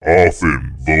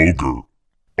Often vulgar,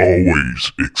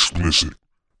 always explicit,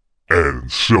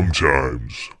 and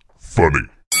sometimes funny.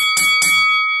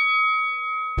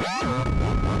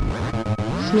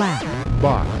 Slap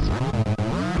Box.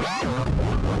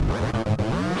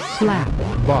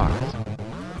 Slap Box.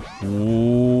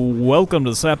 Welcome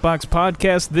to the Slapbox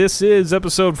Podcast. This is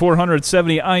episode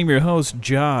 470. I'm your host,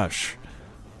 Josh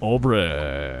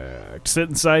Albrecht. Sit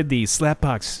inside the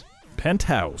Slapbox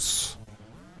penthouse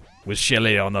with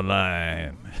Shelly on the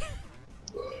line.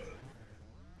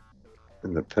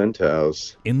 In the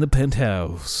penthouse. In the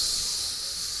penthouse.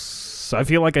 I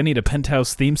feel like I need a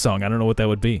penthouse theme song. I don't know what that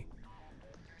would be.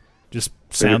 Just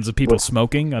sounds of people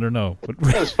smoking? I don't know.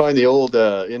 Let's find the old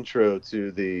intro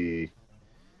to the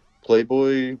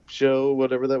Playboy show,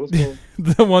 whatever that was called.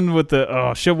 The one with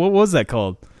the shit. What was that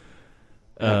called?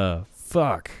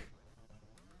 Fuck.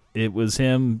 It was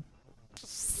him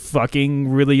fucking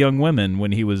really young women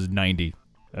when he was 90.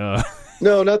 No,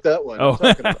 not that one. Oh.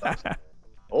 I'm talking about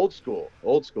old school,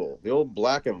 the old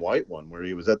black and white one where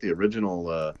he was at the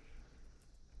original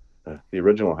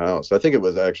house. I think it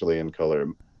was actually in color.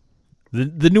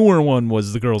 The newer one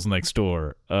was The Girls Next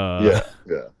Door. Yeah.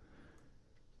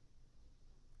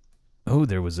 Oh,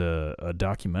 there was a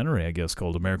documentary, I guess,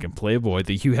 called American Playboy,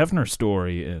 the Hugh Hefner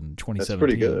story in 2017. That's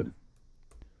pretty good.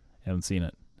 Haven't seen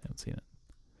it.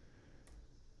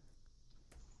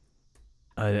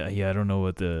 I don't know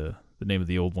what the name of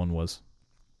the old one was.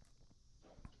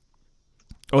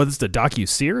 Oh, this is the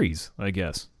docu-series, I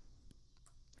guess.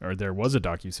 Or there was a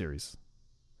docu-series.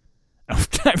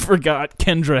 I forgot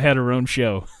Kendra had her own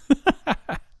show.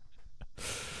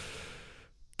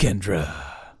 Kendra.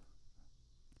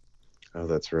 Oh,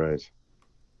 that's right.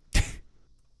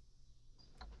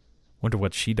 Wonder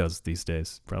what she does these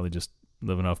days. Probably just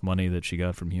living off money that she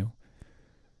got from you.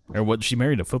 Or what? She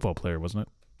married a football player, wasn't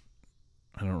it?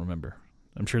 I don't remember.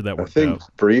 I'm sure that I worked think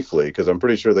out. briefly, because I'm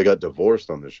pretty sure they got divorced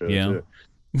on the show, Yeah.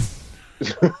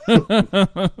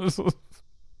 too.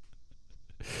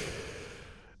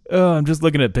 Oh, I'm just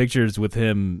looking at pictures with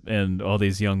him and all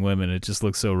these young women. It just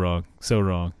looks so wrong. So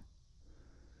wrong.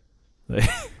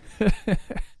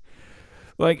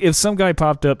 Like, if some guy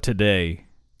popped up today,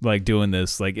 like, doing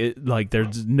this,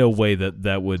 there's no way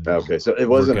that would Okay, so it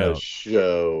wasn't work a out.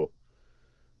 show.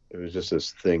 It was just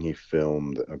this thing he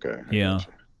filmed. Okay. I Yeah. gotcha.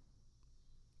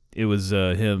 It was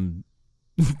him,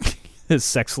 his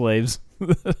sex slaves.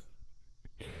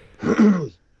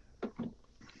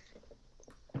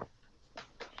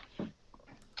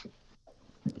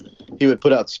 He would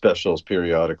put out specials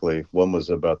periodically. One was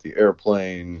about the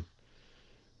airplane.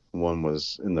 One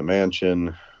was in the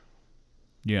mansion.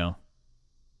 Yeah.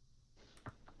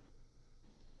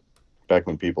 Back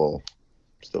when people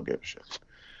still gave a shit.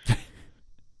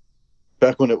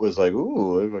 Back when it was like,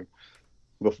 ooh,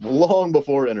 long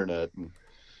before internet.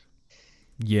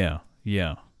 Yeah.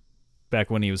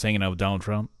 Back when he was hanging out with Donald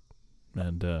Trump.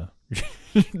 And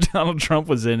Donald Trump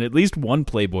was in at least one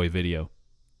Playboy video.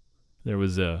 There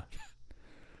was I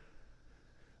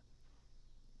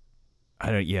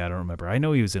don't remember. I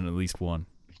know he was in at least one.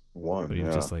 But he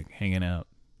was just like hanging out.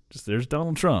 Just there's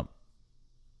Donald Trump.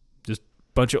 Just a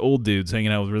bunch of old dudes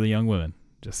hanging out with really young women.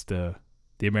 Just the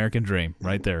American dream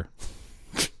right there.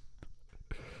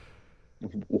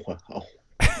 Wow.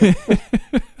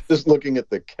 Just looking at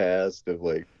the cast of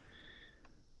like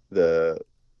the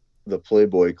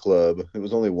Playboy Club. It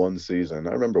was only one season.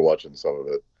 I remember watching some of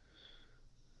it.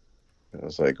 I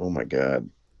was like, oh my God.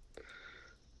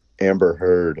 Amber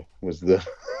Heard was the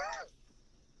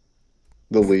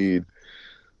lead.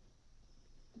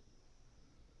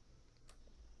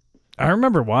 I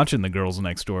remember watching The Girls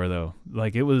Next Door though.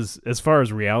 Like, it was, as far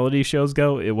as reality shows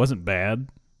go, it wasn't bad.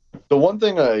 The one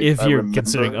thing If you're remember,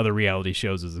 considering other reality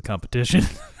shows as a competition.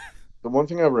 the one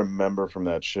thing I remember from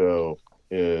that show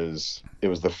is it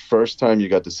was the first time you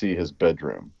got to see his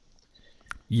bedroom.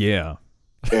 Yeah.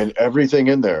 And everything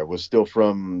in there was still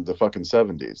from the fucking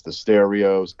 70s. The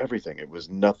stereos, everything. It was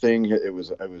nothing. It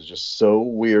was just so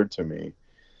weird to me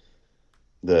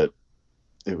that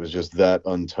it was just that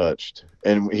untouched.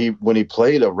 And when he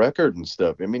played a record and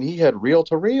stuff, I mean, he had reel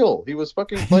to reel. He was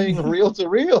fucking playing reel to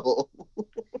reel.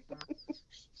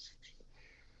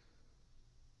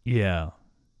 Yeah.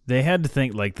 They had to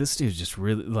think, like, this dude's just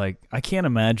really, like, I can't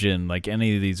imagine, like,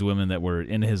 any of these women that were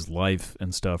in his life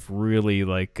and stuff really,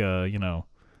 like,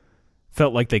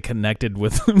 felt like they connected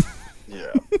with him.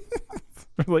 Yeah.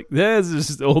 Like, this is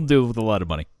just an old dude with a lot of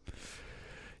money.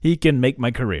 He can make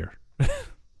my career.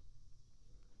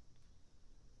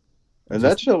 And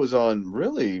that show was on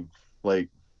really, like,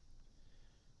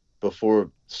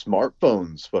 before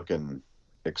smartphones fucking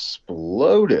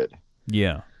exploded.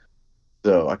 Yeah.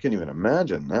 So I can't even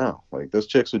imagine now. Like those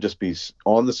chicks would just be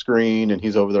on the screen, and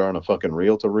he's over there on a fucking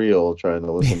reel-to-reel trying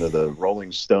to listen to the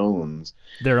Rolling Stones.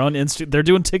 They're on They're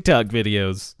doing TikTok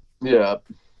videos. Yeah.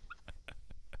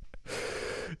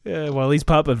 Yeah, while he's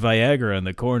popping Viagra in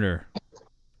the corner,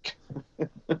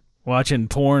 watching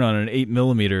porn on an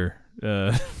 8mm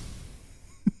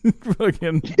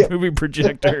fucking movie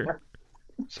projector.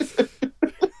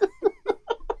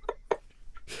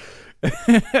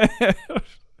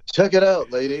 Check it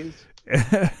out, ladies.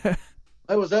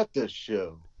 I was at this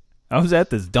show. I was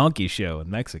at this donkey show in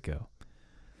Mexico.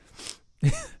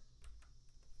 I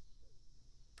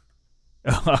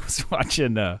was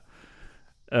watching the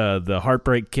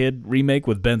Heartbreak Kid remake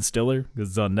with Ben Stiller, because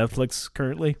it's on Netflix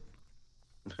currently,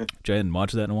 which I hadn't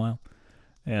watched that in a while.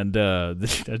 And I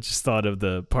just thought of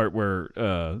the part where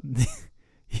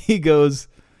he goes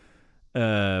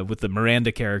with the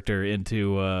Miranda character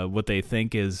into what they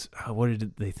think is, what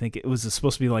did they think? It was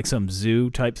supposed to be like some zoo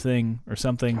type thing or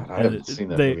something. I haven't seen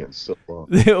that movie in so long.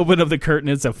 They open up the curtain,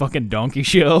 it's a fucking donkey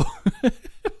show.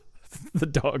 The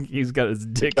donkey's got his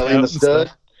dick Kelly out. and the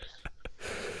Stud?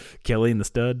 Kelly and the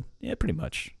Stud? Yeah, pretty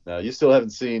much. No, you still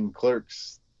haven't seen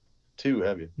Clerks 2,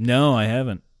 have you? No, I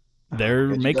haven't. They're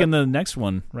making the next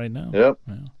one right now. Yep.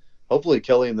 Yeah. Hopefully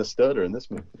Kelly and the Stud are in this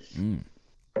movie. Mm.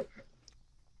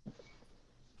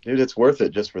 Dude, it's worth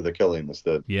it just for the Kelly and the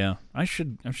Stud. Yeah, I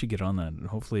should get on that.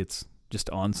 Hopefully it's just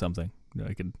on something.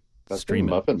 I can That's stream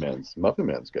it. Muffin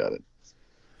Man's got it.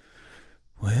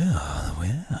 Well,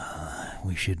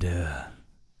 we should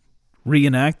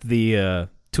reenact the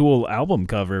Tool album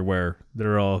cover where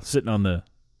they're all sitting on the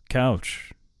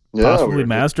couch, possibly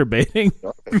masturbating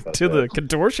to the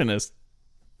contortionist.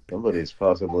 Somebody's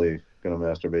possibly going to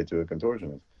masturbate to a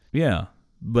contortionist. Yeah,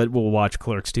 but we'll watch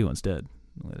Clerks 2 instead.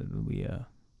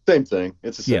 Same thing.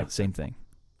 It's the same. Yeah, same thing.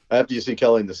 After you see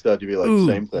Kelly and the Stud, you'd be like, Ooh,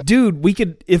 same thing. Dude, we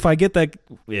could,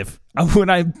 when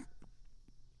I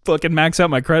fucking max out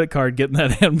my credit card getting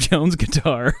that Adam Jones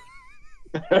guitar,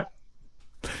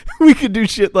 we could do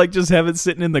shit like just have it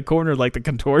sitting in the corner like the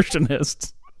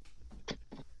contortionist.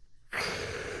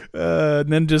 And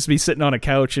then just be sitting on a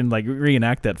couch and like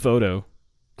reenact that photo.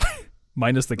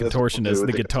 Minus the contortionist,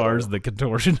 the guitar's the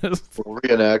contortionist. We'll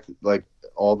reenact like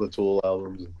all the Tool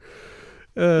albums.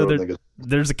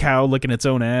 There's a cow licking its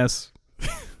own ass.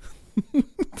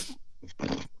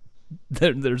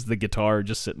 There's the guitar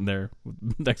just sitting there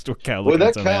next to a cow licking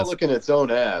its own ass. Well, that cow licking its own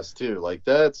ass too. Like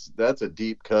that's a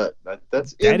deep cut. That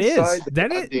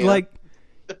is like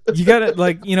you gotta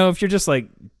like, you know, if you're just like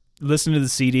listening to the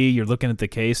CD, you're looking at the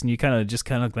case and you kind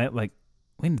of like,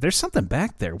 wait, there's something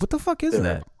back there. What the fuck is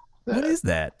that? What is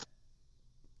that?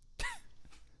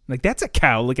 Like, that's a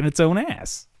cow licking its own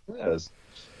ass. Yes.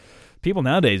 People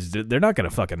nowadays, they're not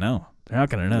gonna fucking know. They're not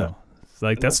gonna know. No. It's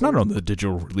like, that's not on the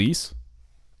digital release.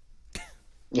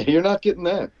 You're not getting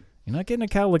that. You're not getting a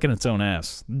cow licking its own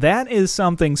ass. That is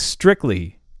something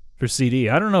strictly for CD.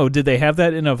 I don't know. Did they have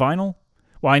that in a vinyl?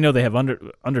 Well, I know they have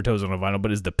undertows on a vinyl,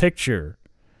 but is the picture?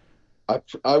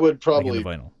 I would probably.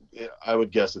 Like in a vinyl? Yeah, I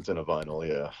would guess it's in a vinyl.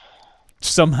 Yeah.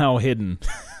 Somehow hidden.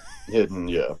 Hidden,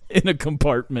 yeah. In a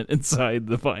compartment inside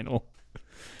the vinyl.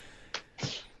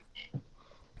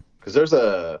 Because there's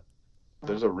a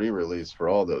re-release for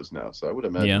all those now, so I would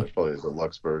imagine there's probably a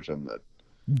deluxe version that.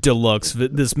 Deluxe,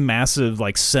 this massive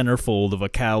like centerfold of a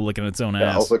cow licking its own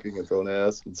ass. Cow licking its own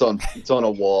ass. It's on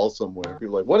a wall somewhere.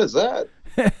 People are like, what is that?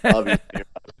 Obviously, you're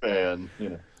not a fan, you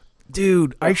know.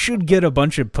 Dude, I should get a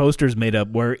bunch of posters made up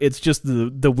where it's just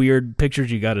the weird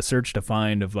pictures you got to search to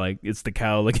find of like it's the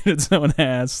cow licking its own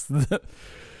ass.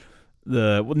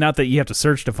 Well, not that you have to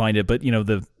search to find it, but you know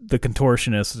the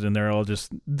contortionists and they're all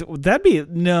just I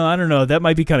don't know. That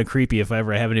might be kind of creepy if I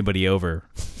ever have anybody over.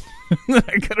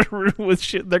 I gotta with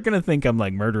shit. They're gonna think I'm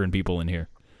like murdering people in here.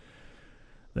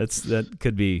 That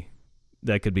could be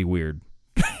weird.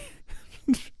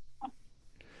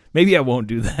 Maybe I won't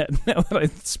do that now that I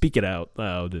speak it out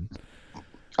loud.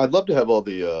 I'd love to have all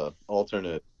the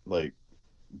alternate like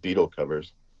Beatle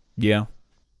covers. Yeah,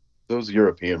 those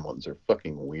European ones are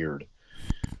fucking weird.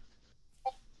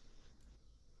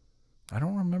 I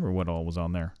don't remember what all was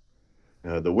on there.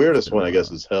 The weirdest one, I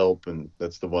guess, is Help, and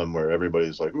that's the one where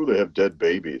everybody's like, "Ooh, they have dead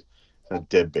babies." It's not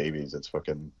dead babies. It's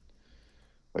fucking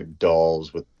like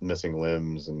dolls with missing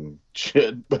limbs and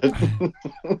shit. But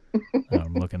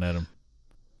I'm looking at them.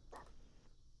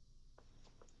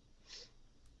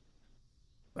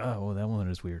 Oh, well, that one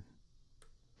is weird.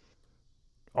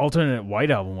 Alternate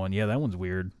White Album one, yeah, that one's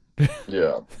weird.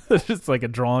 Yeah, it's like a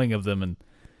drawing of them, and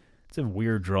it's a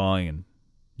weird drawing. And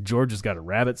George has got a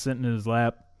rabbit sitting in his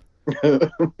lap.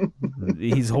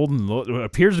 He's holding what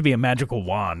appears to be a magical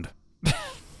wand.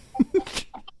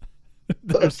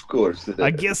 Of course it is.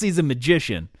 I guess he's a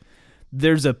magician.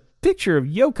 There's a picture of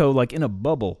Yoko like in a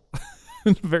bubble.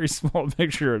 A very small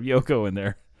picture of Yoko in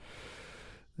there.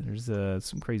 There's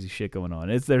some crazy shit going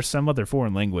on. There's some other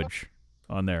foreign language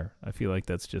on there. I feel like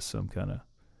that's just some kind of...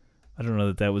 I don't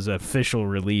know that was an official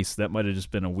release. That might have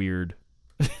just been a weird...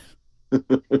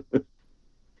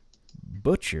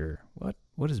 Butcher? What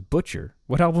is Butcher?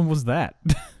 What album was that?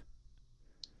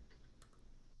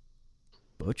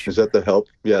 Butcher. Is that the Help?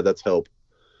 Yeah, that's Help.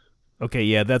 Okay,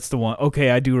 yeah, that's the one. Okay,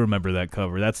 I do remember that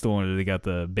cover. That's the one where they got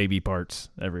the baby parts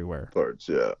everywhere. Parts,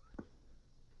 yeah.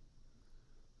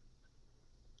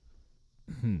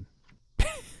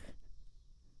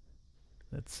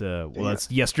 That's that's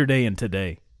Yesterday and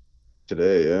Today.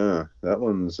 Today, yeah. That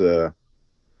one's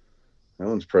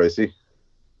pricey.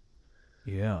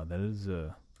 Yeah, that is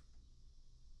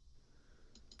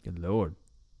good Lord.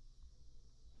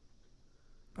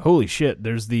 Holy shit,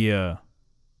 there's the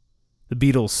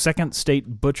Beatles' Second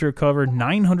State Butcher cover,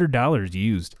 $900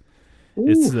 used. Ooh.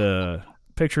 It's a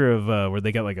picture of where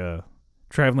they got like a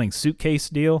traveling suitcase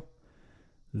deal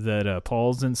that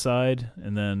Paul's inside,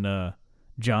 and then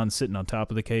John's sitting on top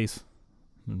of the case.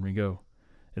 There we go.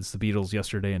 It's the Beatles'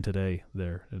 Yesterday and Today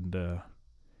there, and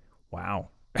wow.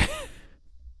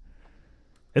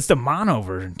 It's the mono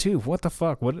version too. What the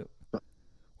fuck?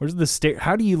 Where's the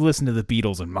how do you listen to the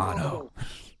Beatles in mono?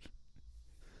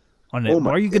 Why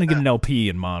are you going to get an LP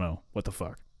in mono? What the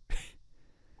fuck?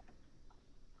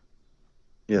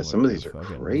 Yeah, some of these are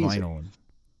crazy. Vinyl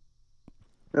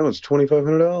that one's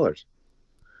 $2,500.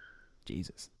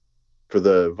 Jesus. For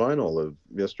the vinyl of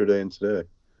Yesterday and Today.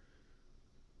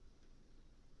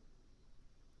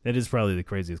 That is probably the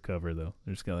craziest cover, though.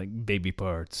 There's got like baby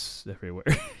parts everywhere.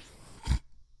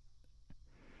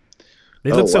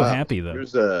 They look so happy, though.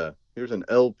 Here's an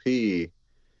LP.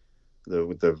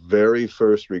 With the very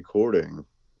first recording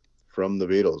from the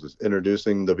Beatles. It's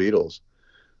introducing the Beatles.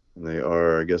 And they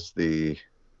are, I guess,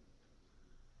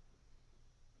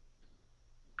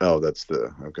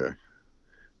 okay.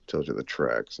 Tells you the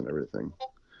tracks and everything.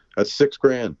 That's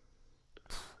 $6,000.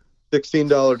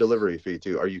 $16 delivery fee,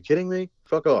 too. Are you kidding me?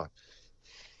 Fuck off.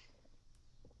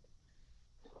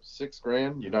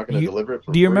 $6,000? You're not going to deliver it for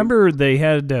free? Do you remember they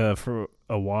had, for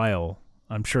a while,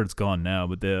 I'm sure it's gone now,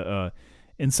 but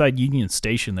inside Union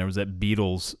Station, there was that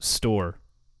Beatles store.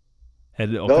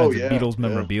 Had all kinds of Beatles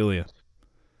memorabilia.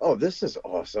 Oh, this is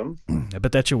awesome. I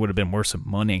bet that shit would have been worth some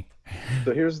money.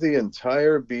 So here's the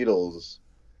entire Beatles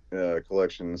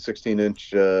collection,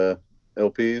 16-inch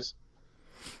LPs.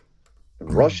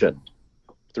 Russian,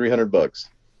 $300.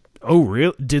 Oh,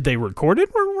 really? Did they record it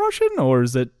in Russian, or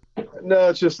is it... No,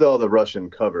 it's just all the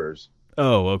Russian covers.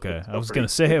 Oh, okay. I was going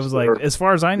to say, I was like, as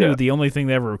far as I knew, the only thing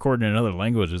they ever recorded in other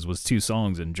languages was 2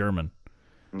 songs in German.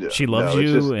 Yeah. She Loves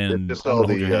You and... Just all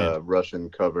the Russian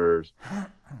covers.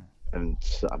 And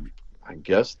I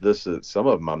guess this is... Some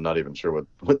of them I'm not even sure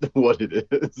what it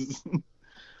is.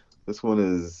 This one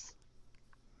is...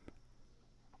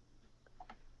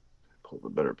 Pull a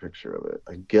better picture of it.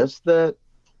 I guess that...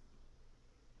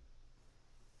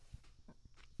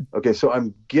 Okay, so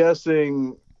I'm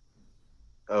guessing...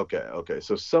 Okay.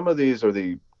 So some of these are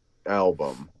the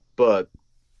album, but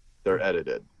they're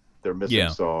edited. They're missing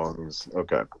songs.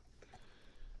 Okay.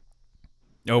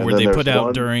 Oh, were they put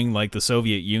out during like the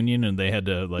Soviet Union, and they had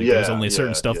to there was only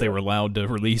certain stuff they were allowed to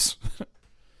release?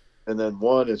 And then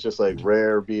one is just like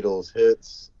rare Beatles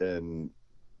hits, and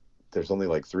there's only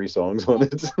like 3 songs on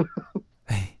it.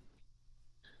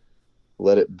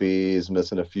 Let It Be is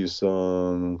missing a few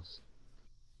songs.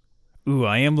 Ooh,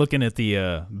 I am looking at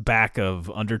the back of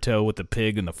Undertow with the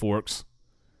pig and the forks.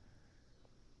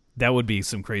 That would be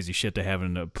some crazy shit to have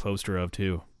in a poster of,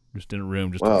 too. Just in a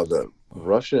room. Wow, the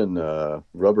Russian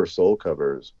Rubber Soul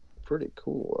cover is pretty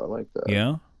cool. I like that.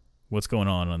 Yeah? What's going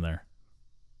on there?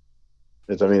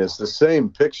 It's the same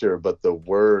picture, but the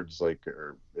words,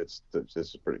 this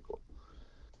is pretty cool.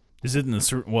 Is it in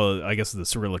the, I guess the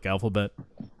Cyrillic alphabet?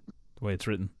 The way it's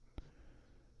written?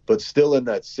 But still in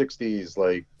that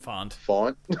 60s font.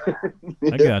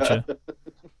 I gotcha.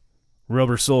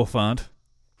 Rubber Soul font.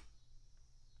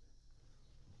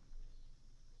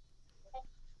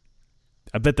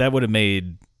 I bet that would have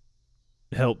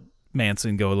helped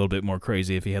Manson go a little bit more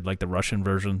crazy if he had the Russian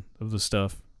version of the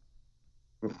stuff.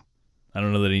 I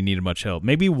don't know that he needed much help.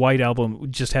 Maybe White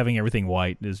Album, just having everything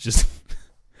white is just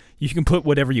you can put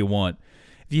whatever you want.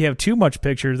 If you have too much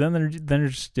pictures, then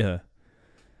there's just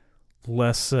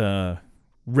less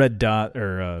red dot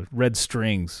or red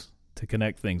strings to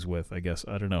connect things with, I guess.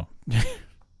 I don't know.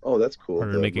 Oh, that's cool.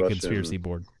 Or to make a conspiracy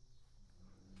board.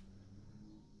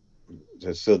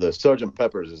 So the Sergeant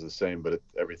Pepper's is the same, but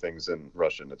everything's in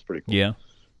Russian. It's pretty cool. Yeah.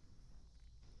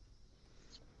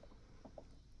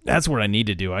 That's what I need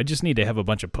to do. I just need to have a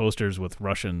bunch of posters with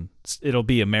Russian. It'll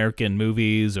be American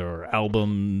movies or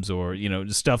albums or,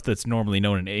 stuff that's normally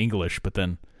known in English, but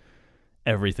then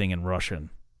everything in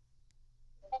Russian.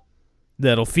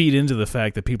 That'll feed into the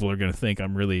fact that people are going to think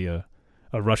I'm really a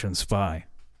Russian spy,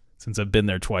 since I've been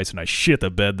there twice and I shit the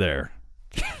bed there.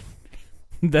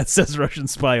 That says Russian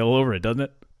spy all over it, doesn't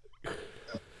it?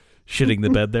 Shitting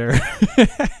the bed there.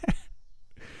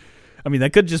 I mean,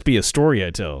 that could just be a story I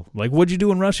tell. Like, what'd you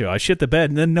do in Russia? I shit the bed,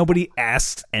 and then nobody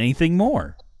asks anything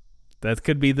more. That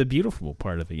could be the beautiful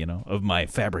part of it, of my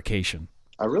fabrication.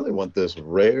 I really want this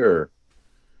rare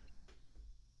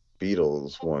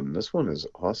Beatles one. This one is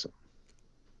awesome.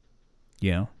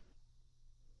 Yeah.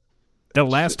 The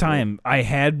last time I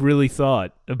had really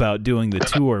thought about doing the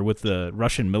tour with the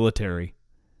Russian military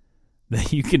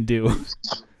that you can do,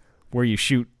 where you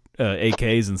shoot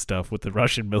AKs and stuff with the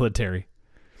Russian military.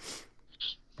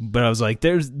 But I was like,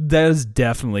 that is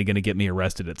definitely going to get me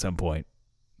arrested at some point.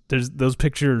 Those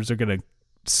pictures are going to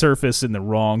surface in the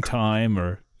wrong time,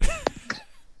 or...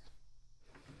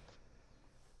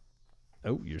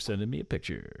 Oh, you're sending me a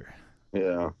picture.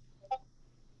 Yeah.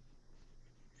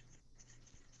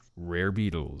 Rare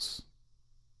Beatles.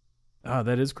 Oh,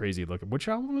 that is crazy looking. Which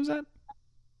album was that?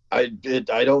 I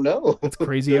don't know. It's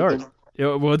crazy art.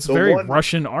 Well, it's very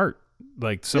Russian art.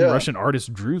 Like some Russian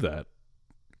artist drew that.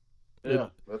 Yeah,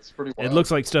 that's pretty wild. It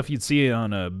looks like stuff you'd see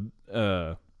on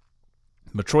a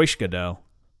Matryoshka doll.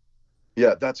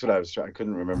 Yeah, that's what I was trying. I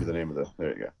couldn't remember the name of There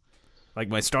you go. Like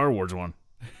my Star Wars one.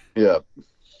 Yeah.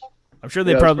 I'm sure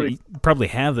they probably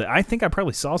have that. I think I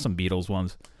probably saw some Beatles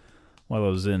ones while I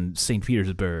was in St.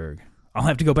 Petersburg. I'll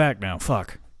have to go back now.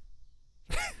 Fuck.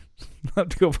 I'll have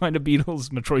to go find a Beatles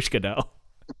Matryoshka doll.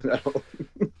 No.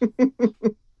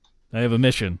 I have a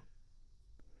mission.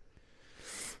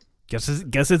 Guess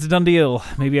it's a done deal.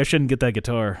 Maybe I shouldn't get that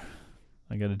guitar.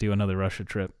 I got to do another Russia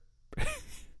trip.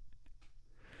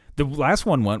 The last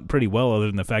one went pretty well, other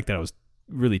than the fact that I was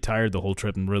really tired the whole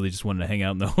trip and really just wanted to hang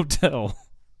out in the hotel.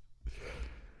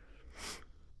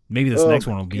 Maybe this next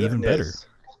one will be even better.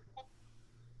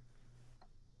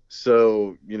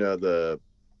 So, the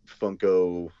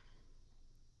Funko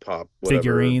Pop whatever,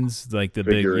 figurines, like the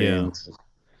figurines. Big, yeah.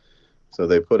 So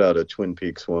they put out a Twin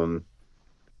Peaks one,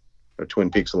 or Twin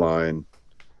Peaks line.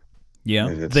 Yeah.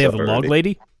 They have a log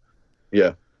lady?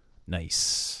 Yeah.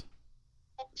 Nice.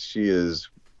 She is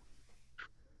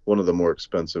one of the more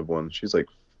expensive ones. She's like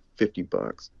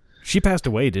 $50. She passed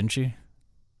away, didn't she?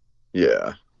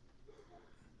 Yeah.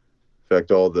 In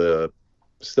fact, all the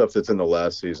stuff that's in the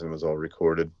last season was all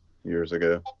recorded years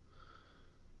ago.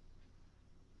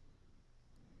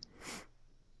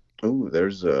 Ooh,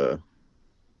 there's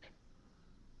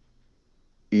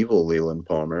evil Leland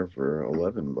Palmer for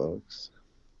 $11.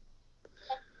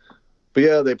 But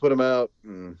yeah, they put them out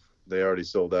and they already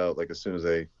sold out like as soon as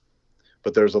they.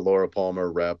 But there's a Laura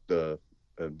Palmer wrapped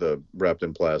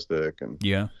in plastic, and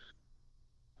yeah,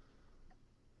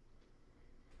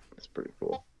 it's pretty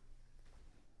cool.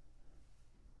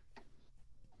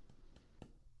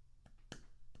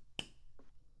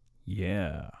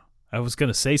 Yeah, I was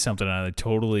gonna say something and I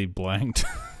totally blanked.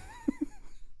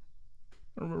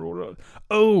 I remember what it was.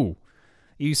 Oh,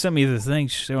 you sent me the thing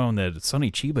showing that Sonny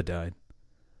Chiba died.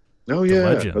 Oh yeah,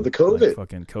 legend. Of the COVID. Like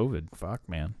fucking COVID. Fuck,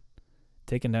 man.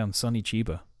 Taking down Sonny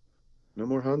Chiba. No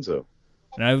more Hanzo.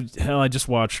 And I just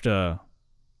watched True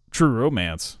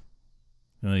Romance.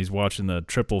 And he's watching the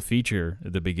triple feature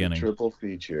at the beginning. Triple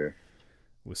feature.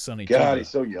 With Sonny Chiba. God, he's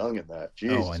so young in that.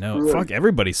 Jesus I know. Christ. Fuck,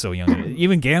 everybody's so young.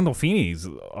 Even Gandolfini's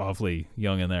awfully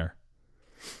young in there.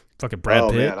 Fucking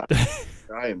Brad Pitt. Man,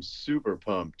 I am super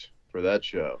pumped for that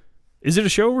show. Is it a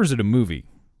show or is it a movie?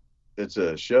 It's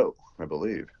a show, I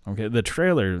believe. Okay, the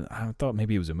trailer, I thought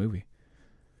maybe it was a movie.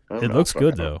 It looks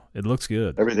good, though. It looks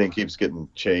good. Everything keeps getting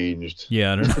changed.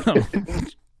 Yeah, I don't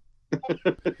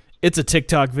know. It's a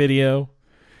TikTok video.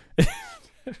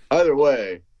 Either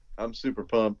way, I'm super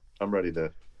pumped. I'm ready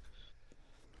to.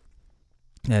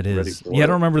 That is. Yeah, I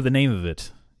don't remember the name of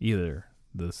it either.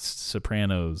 The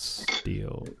Sopranos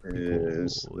deal. It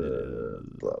is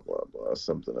blah, blah, blah.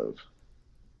 Something of.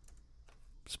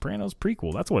 Sopranos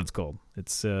prequel. That's what it's called.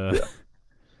 It's The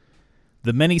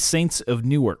Many Saints of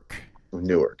Newark.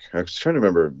 Newark. I was trying to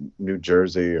remember New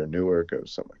Jersey or Newark or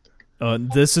something like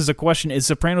that. This is a question. Is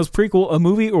Sopranos prequel a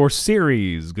movie or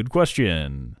series? Good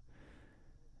question.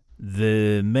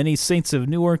 The Many Saints of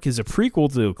Newark is a prequel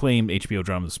to acclaimed HBO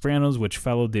drama The Sopranos, which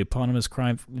followed the eponymous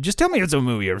crime. Just tell me it's a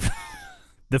movie or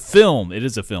the film. It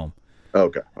is a film.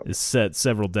 Okay. It's set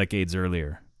several decades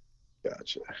earlier.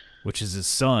 Gotcha. Which is his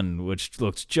son, which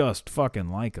looks just fucking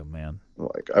like him, man.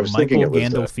 Like I was Michael thinking it was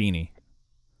Gandolfini.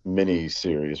 a mini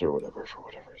series or whatever for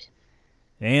whatever reason.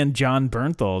 And John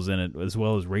Bernthal's in it as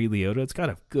well as Ray Liotta. It's got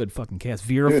a good fucking cast.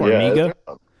 Vera Dude, Farmiga.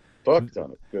 Yeah, fuck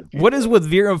ton of good people. What is with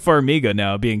Vera Farmiga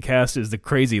now being cast as the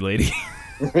crazy lady?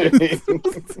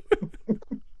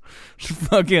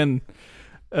 Fucking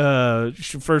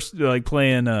she first like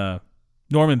playing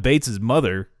Norman Bates'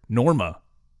 mother, Norma.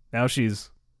 Now she's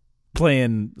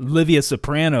playing Livia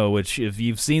Soprano, which if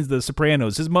you've seen The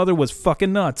Sopranos, his mother was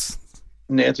fucking nuts.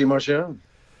 Nancy Marchand.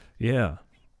 Yeah.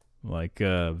 Like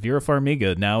Vera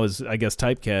Farmiga now is, I guess,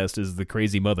 typecast as the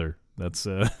crazy mother. That's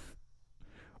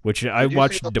which I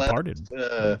watched Departed.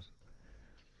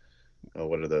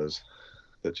 What are those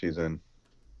that she's in?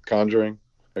 Conjuring,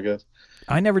 I guess.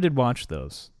 I never did watch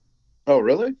those. Oh,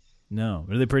 really? No.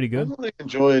 Are they pretty good? I really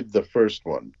enjoyed the first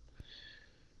one.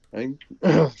 I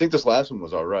think this last one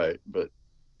was all right, but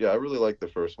yeah, I really like the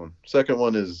first one. Second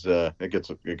one is it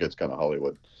gets kind of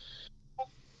Hollywood.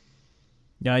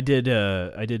 Yeah, I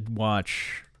did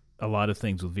watch a lot of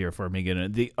things with Vera Farmiga.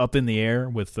 And the Up in the Air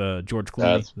with George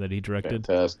Clooney that he directed.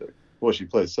 Fantastic. Well, she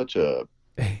plays such a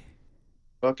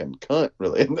fucking cunt,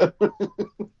 really.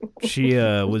 She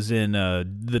was in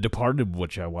The Departed,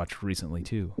 which I watched recently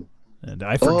too, and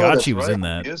I forgot she was in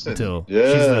that until she's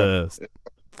the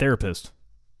therapist.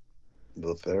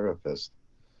 The therapist.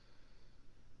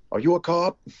 Are you a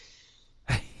cop?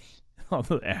 All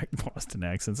the Boston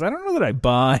accents. I don't know that I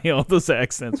buy all those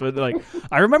accents, but like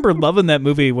I remember loving that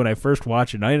movie when I first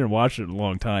watched it. And I didn't watch it in a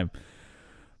long time,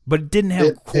 but it didn't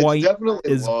have quite. It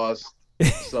definitely lost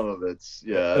some of its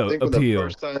I think appeal. The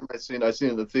first time I seen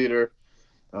it in the theater,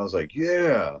 I was like,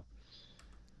 yeah.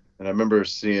 And I remember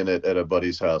seeing it at a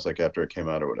buddy's house, like after it came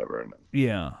out or whatever. And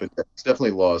yeah, but it's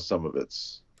definitely lost some of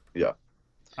its. Yeah,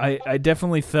 I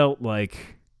definitely felt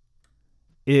like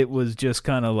it was just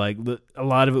kind of like a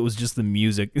lot of it was just the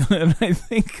music, and I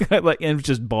think and it was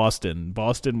just Boston.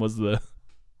 Boston was the.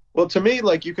 Well, to me,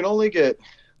 like you can only get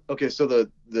so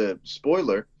the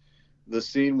spoiler, the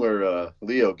scene where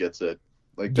Leo gets it,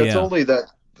 like that's only that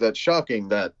shocking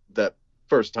that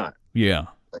first time. Yeah.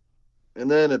 And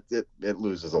then it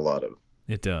loses a lot of.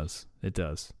 It does.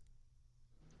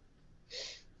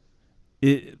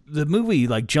 The movie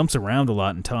like jumps around a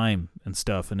lot in time and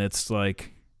stuff, and it's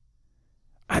like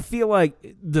I feel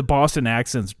like the Boston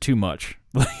accent's too much.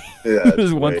 Yeah,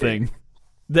 there's one thing.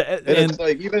 And it's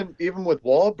like even with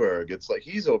Wahlberg, it's like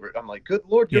he's over. I'm like, good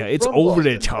lord, you're it's from over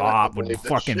Boston. the top with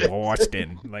fucking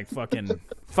Boston, like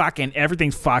fucking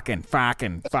everything's fucking.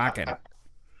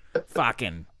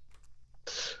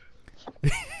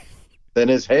 Then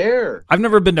his hair. I've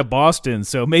never been to Boston,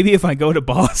 so maybe if I go to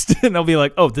Boston, I'll be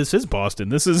like, "Oh, this is Boston.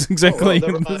 This is exactly."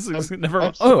 I'm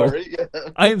sorry. Yeah.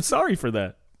 I am sorry for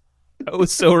that. I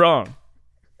was so wrong.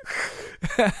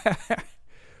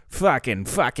 fucking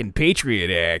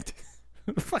Patriot Act.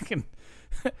 Fucking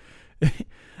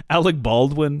Alec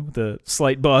Baldwin with a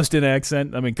slight Boston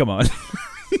accent. I mean, come on.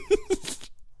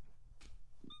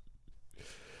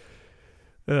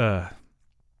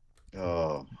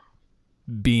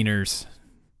 Beaners.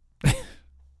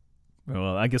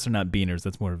 Well, I guess they're not beaners.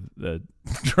 That's more of a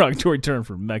derogatory term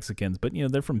for Mexicans, but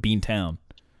they're from Beantown.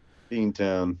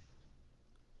 Beantown.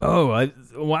 Oh,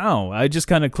 wow. I just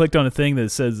kind of clicked on a thing that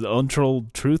says the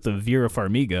untold truth of Vera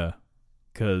Farmiga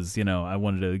because, I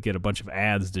wanted to get a bunch of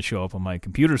ads to show up on my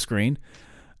computer screen.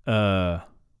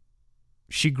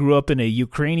 She grew up in a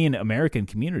Ukrainian American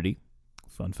community,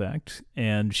 fun fact,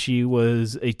 and she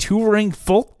was a touring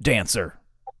folk dancer.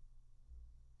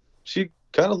 She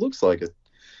kind of looks like it.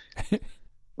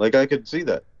 Like I could see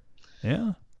that.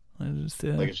 Yeah.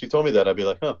 Like if she told me that, I'd be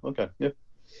like, oh, okay, yeah.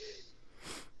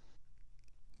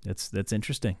 That's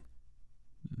interesting.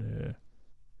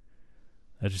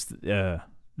 I just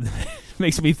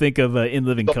makes me think of In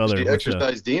Living Color. She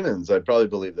exorcised demons. I'd probably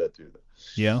believe that too.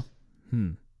 Yeah.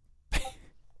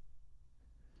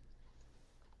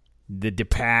 The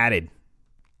Departed.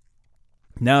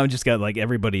 Now I've just got like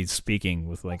everybody speaking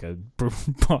with like a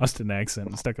Boston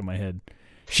accent stuck in my head.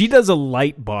 She does a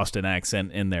light Boston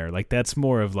accent in there. Like that's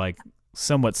more of like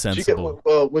somewhat sensible.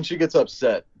 When she gets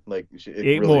upset, like it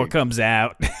really, more comes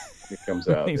out. It comes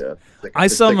out. Yeah.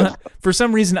 For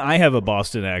some reason I have a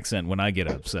Boston accent when I get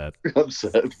upset.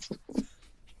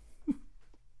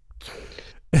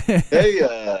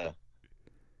 Hey,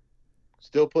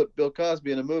 still put Bill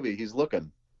Cosby in a movie. He's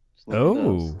looking.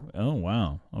 Oh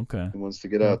wow. Okay. He wants to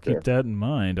get out there. Keep that in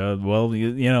mind. Well,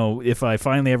 if I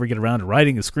finally ever get around to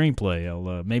writing a screenplay,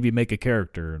 I'll maybe make a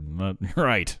character.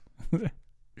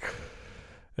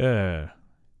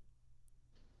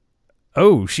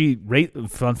 Oh,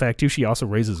 fun fact too, she also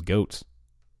raises goats.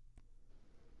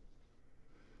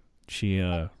 She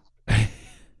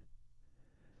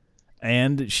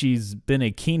and she's been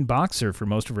a keen boxer for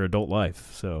most of her adult life,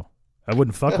 so I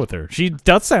wouldn't fuck with her. She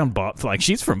does sound like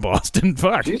she's from Boston.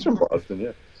 Fuck. She's from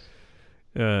Boston,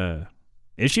 yeah.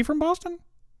 Is she from Boston?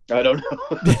 I don't know.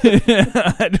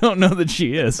 I don't know that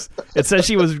she is. It says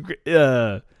she was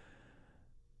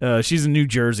she's a New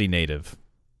Jersey native.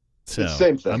 So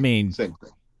Same thing. I mean, same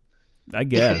thing. I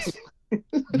guess.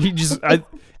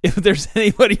 If there's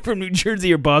anybody from New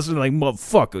Jersey or Boston, like,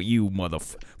 motherfucker, you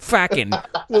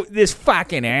this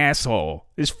fucking asshole.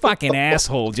 This fucking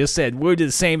asshole just said we're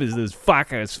the same as those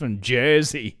fuckers from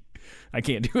Jersey. I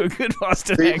can't do a good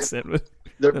Boston accent. But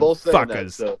they're both saying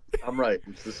fuckers. that, so I'm right.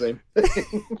 It's the same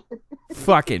thing.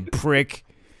 Fucking prick.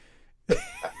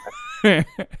 Can't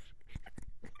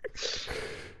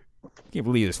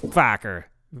believe this fucker.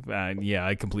 Yeah,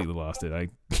 I completely lost it.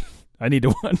 I need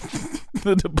to watch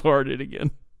The Departed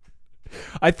again.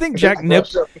 I think Jack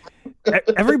Nicholson.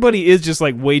 Everybody is just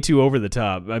like way too over the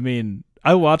top. I mean,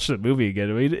 I watched the movie again.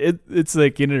 I mean, it's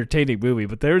like an entertaining movie,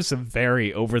 but there's some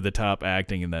very over the top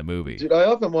acting in that movie. Dude, I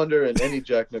often wonder in any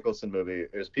Jack Nicholson movie,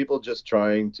 is people just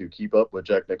trying to keep up with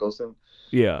Jack Nicholson?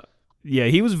 Yeah,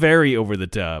 he was very over the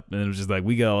top, and it was just like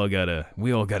we all gotta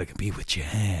compete with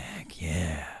Jack.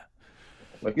 Yeah.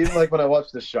 Like even like when I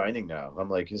watch The Shining now, I'm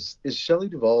like, is Shelley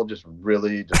Duvall just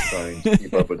really just trying to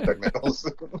keep up with Jack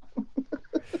Nicholson?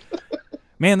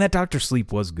 Man, that Dr.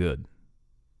 Sleep was good.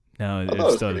 No,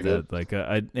 it started good. that like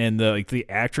the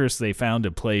actress they found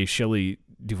to play Shelley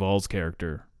Duvall's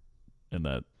character, and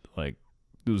that like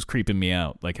it was creeping me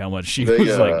out. Like how much she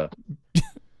was like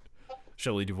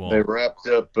Shelley Duvall. They wrapped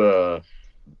up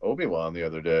Obi-Wan the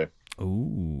other day.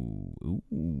 Ooh.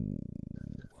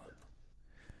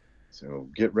 So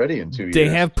get ready in 2 years. They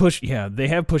have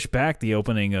pushed back the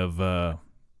opening of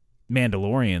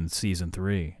Mandalorian season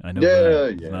 3. I know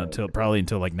that. Yeah. Not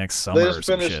until like next summer or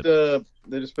some shit.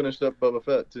 They just finished up Boba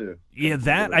Fett too. Yeah,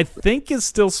 that I think is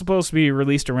still supposed to be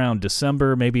released around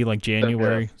December, maybe like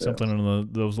January, something along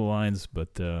those lines.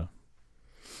 But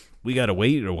we gotta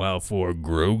wait a while for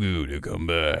Grogu to come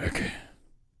back.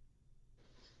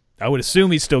 I would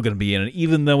assume he's still going to be in it,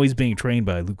 even though he's being trained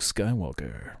by Luke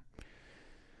Skywalker.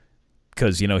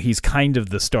 Because, he's kind of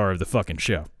the star of the fucking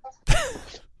show.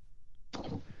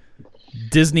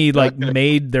 Disney,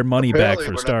 made their money back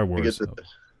for Star Wars.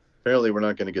 Apparently, we're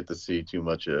not going to get to see too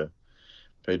much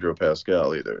Pedro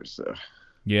Pascal either. So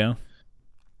yeah.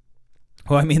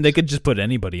 Well, I mean, they could just put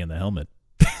anybody in the helmet.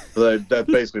 That's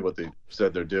basically what they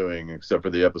said they're doing, except for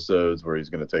the episodes where he's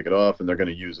going to take it off, and they're going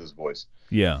to use his voice.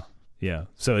 Yeah.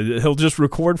 So he'll just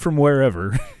record from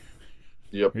wherever.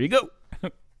 Yep. Here you go.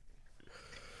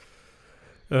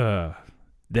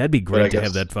 That'd be great to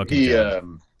have that fucking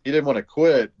job. He didn't want to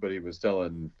quit, but he was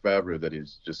telling Favreau that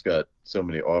he's just got so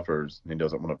many offers and he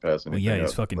doesn't want to pass anything up.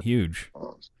 He's fucking huge.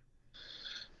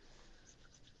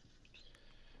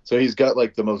 So he's got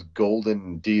like the most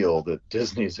golden deal that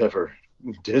Disney's ever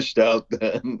dished out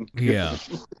then. Yeah.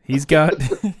 He's got...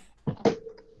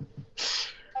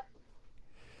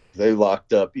 They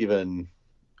locked up even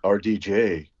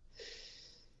RDJ.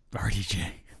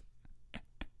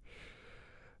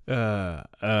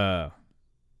 I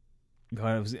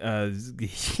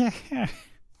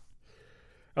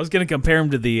was gonna compare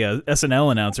him to the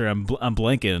SNL announcer. I'm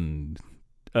blanking.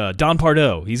 Don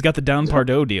Pardo. He's got the Don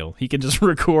Pardo deal. He can just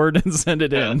record and send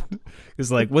it in.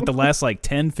 Because what the last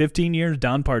 10, 15 years,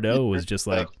 Don Pardo was just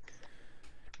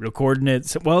recording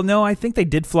it. Well, no, I think they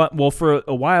did fly. Well, for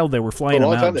a while they were flying him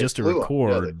out just to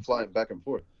record. Yeah, they're flying back and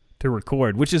forth to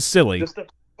record, which is silly. Just to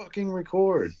fucking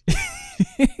record.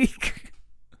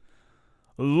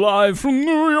 Live from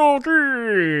New York,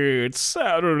 it's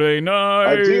Saturday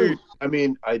night.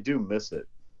 I do miss it.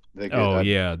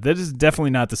 Yeah, that is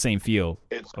definitely not the same feel.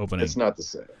 Opening. It's not the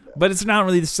same, no. But it's not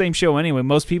really the same show anyway.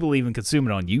 Most people even consume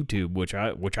it on YouTube, which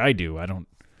I do. I don't.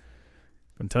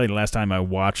 I'm telling you, the last time I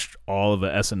watched all of the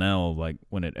SNL,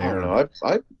 when it aired. I don't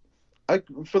know. I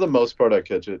for the most part, I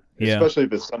catch it, especially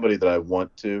if it's somebody that I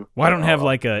want to. Well, I don't have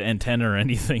an antenna or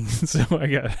anything, so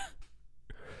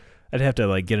I'd have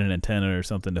to get an antenna or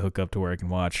something to hook up to where I can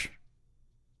watch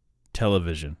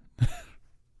television.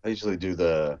 I usually do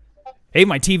the... Hey,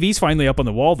 my TV's finally up on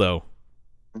the wall, though.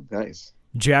 Nice.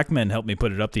 Jackman helped me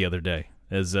put it up the other day.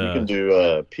 You can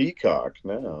do Peacock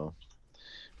now.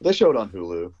 They show it on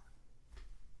Hulu.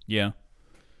 Yeah.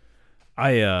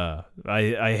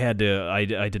 I had to... I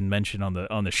didn't mention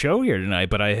on the show here tonight,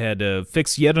 but I had to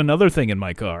fix yet another thing in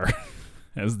my car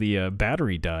as the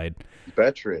battery died.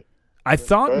 Battery. I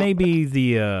thought maybe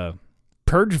the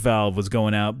purge valve was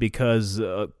going out because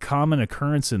a common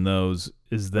occurrence in those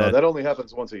is that... No, that only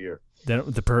happens once a year.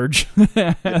 The purge?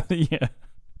 Yeah.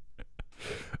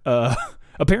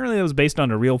 Apparently it was based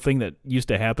on a real thing that used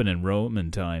to happen in Roman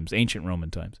times, ancient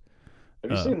Roman times.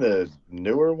 Have you seen the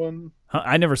newer one?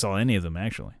 I never saw any of them,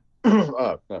 actually.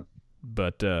 Oh, no.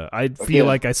 But I feel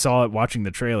like I saw it watching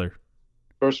the trailer.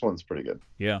 First one's pretty good.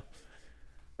 Yeah.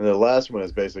 And the last one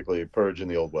is basically Purge in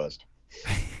the Old West.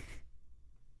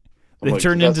 They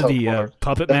turned into the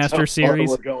Puppet Master series.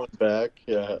 We're going back.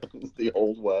 Yeah, the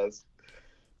Old West.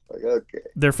 Like, okay.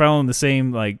 They're following the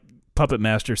same like Puppet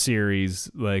Master series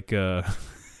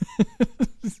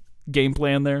game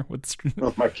plan there with.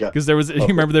 Oh my god! Because there was, you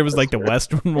remember there was like the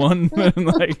Western one,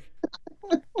 like.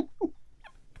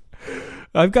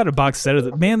 I've got a box set of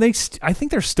them. Man, I think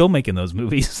they're still making those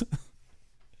movies.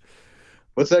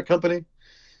 What's that company?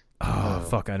 Oh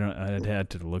fuck! I'd had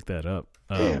to look that up.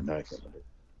 Damn, nice.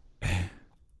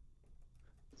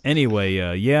 Anyway,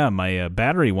 my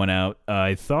battery went out.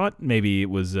 I thought maybe it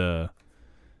was the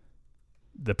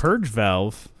purge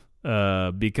valve,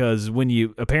 because when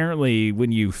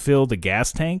you fill the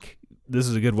gas tank, this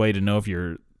is a good way to know if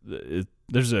you're.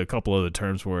 There's a couple other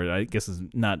terms for it. I guess it's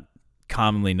not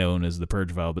commonly known as the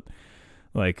purge valve, but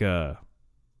like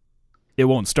it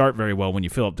won't start very well when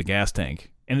you fill up the gas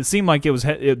tank. And it seemed like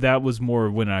that was more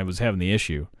when I was having the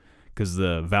issue, because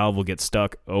the valve will get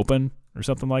stuck open or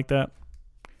something like that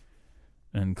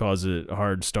and cause it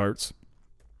hard starts,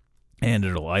 and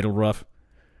it'll idle rough.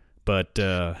 But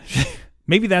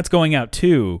maybe that's going out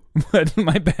too, but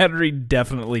my battery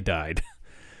definitely died.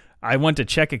 I went to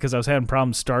check it because I was having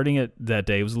problems starting it that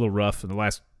day. It was a little rough in the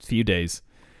last few days,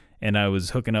 and I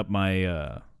was hooking up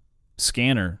my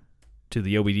scanner to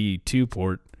the OBD2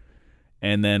 port,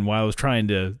 and then while I was trying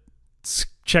to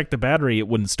check the battery, it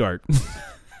wouldn't start.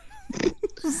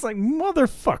 It's like,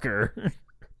 motherfucker.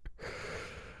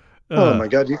 Oh my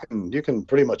god, you can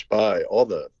pretty much buy all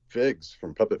the figs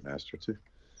from Puppet Master too.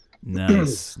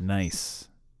 Nice.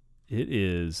 It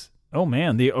is. Oh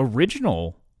man, the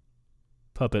original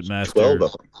Puppet Master. 12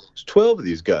 of them. There's 12 of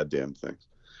these goddamn things.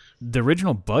 The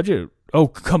original budget. Oh,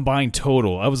 combined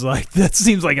total. I was like, that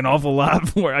seems like an awful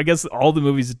lot more. I guess all the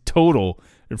movies total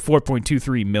are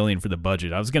 $4.23 million for the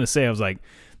budget. I was like,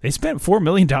 they spent $4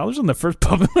 million on the first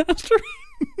Puppet Master.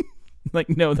 Like,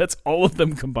 no, that's all of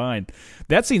them combined.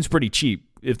 That seems pretty cheap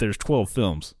if there's 12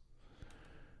 films.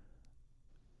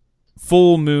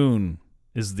 Full Moon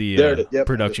is the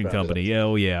production company. Yeah,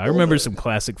 oh, yeah. I remember some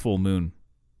classic Full Moon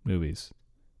movies.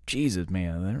 Jesus,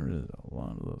 man, there is a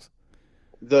lot of those.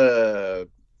 The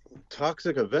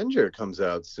Toxic Avenger comes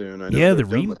out soon. I know. Yeah,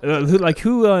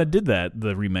 who did that?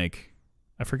 The remake.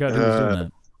 I forgot who was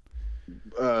doing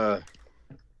that.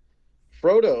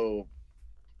 Frodo.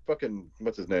 Fucking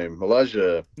what's his name?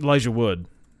 Elijah Wood.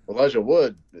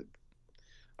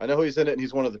 I know he's in it, and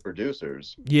he's one of the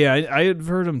producers. Yeah, I had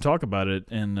heard him talk about it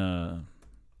in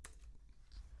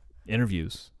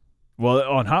interviews. Well,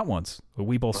 on Hot Ones,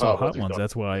 we both saw Hot Ones.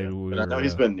 That's why. I know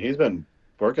he's been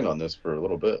working on this for a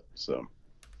little bit. So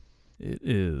it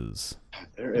is.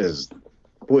 There is.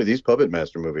 Boy, these Puppet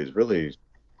Master movies really.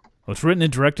 Well, it's written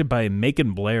and directed by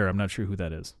Macon Blair. I'm not sure who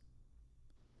that is.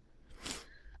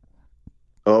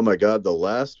 Oh my god, the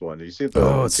last one. Did you see the?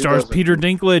 Oh, it stars Peter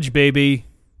Dinklage, baby.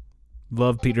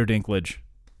 Love Peter Dinklage.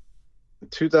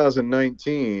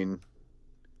 2019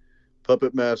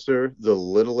 Puppet Master, The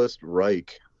Littlest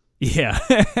Reich. Yeah.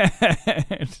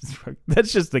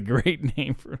 That's just a great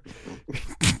name for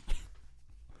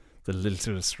The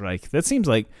Littlest Reich. That seems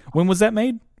like, when was that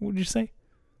made? What did you say?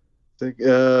 I think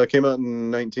came out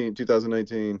in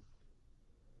 2019.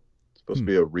 It's supposed to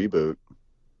be a reboot.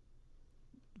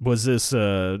 Was this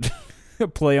a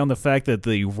play on the fact that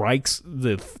the Reichs,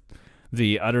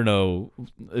 the I don't know,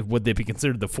 would they be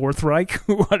considered the Fourth Reich?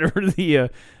 Whatever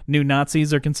the new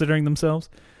Nazis are considering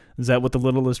themselves? Is that what the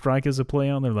Littlest Reich is a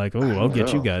play on? They're like, oh, I'll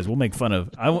get you guys. We'll make fun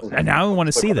of. And now I want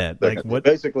to see that. Like what?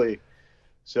 Basically,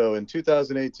 so in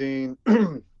 2018,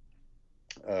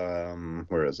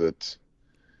 where is it?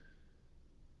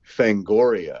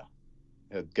 Fangoria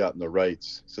had gotten the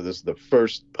rights. So this is the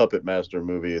first Puppet Master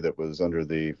movie that was under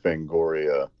the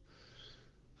Fangoria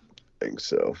thing.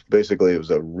 So basically, it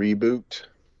was a reboot.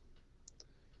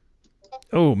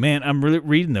 Oh man, I'm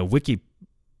reading the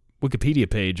Wikipedia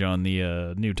page on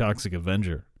the new Toxic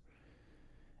Avenger.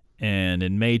 And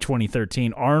in May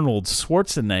 2013, Arnold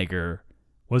Schwarzenegger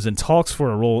was in talks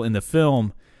for a role in the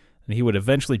film, and he would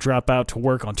eventually drop out to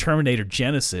work on Terminator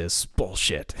Genisys.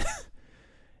 Bullshit.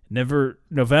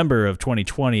 November of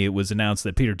 2020, it was announced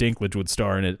that Peter Dinklage would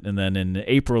star in it, and then in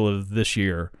April of this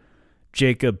year,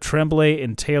 Jacob Tremblay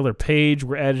and Taylor Page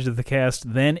were added to the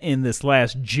cast. Then in this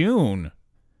last June,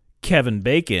 Kevin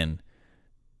Bacon,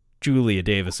 Julia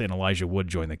Davis, and Elijah Wood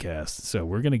joined the cast. So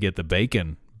we're going to get the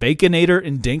Bacon. Baconator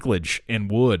and Dinklage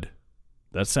and Wood.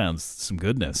 That sounds some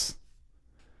goodness.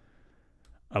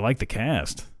 I like the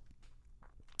cast.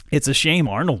 It's a shame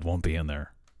Arnold won't be in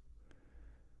there.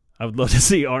 I would love to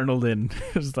see Arnold in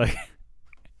just like.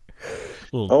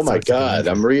 Oh my God!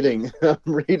 I'm reading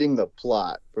the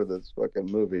plot for this fucking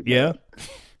movie. Yeah.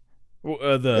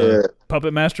 The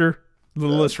Puppet Master,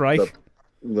 Littlest Reich.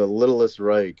 The Littlest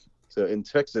Reich. So in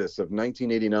Texas of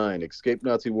 1989, escaped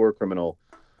Nazi war criminal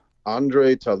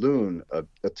Andre Talun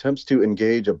attempts to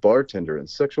engage a bartender in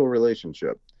sexual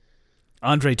relationship.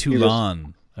 Andre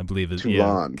Toulon, I believe is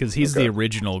Toulon, because he's the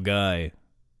original guy.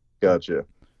 Gotcha.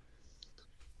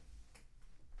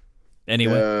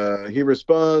 Anyway, he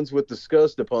responds with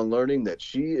disgust upon learning that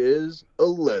she is a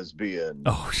lesbian.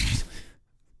 Oh.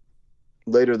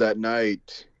 Later that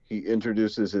night, he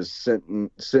introduces his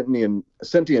sentient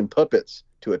puppets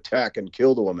to attack and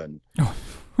kill the woman.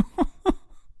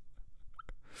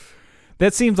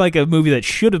 That seems like a movie that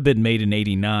should have been made in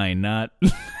 '89, not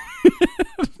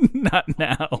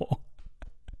now.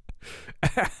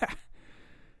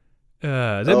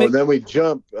 Then we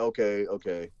jump.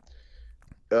 Okay.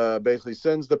 Basically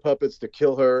sends the puppets to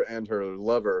kill her and her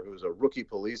lover, who's a rookie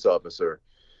police officer.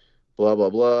 Blah, blah,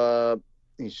 blah.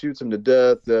 He shoots him to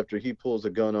death after he pulls a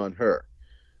gun on her.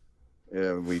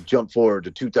 And we jump forward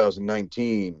to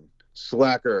 2019.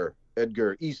 Slacker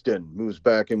Edgar Easton moves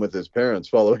back in with his parents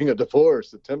following a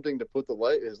divorce, attempting to put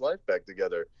his life back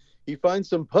together. He finds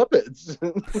some puppets.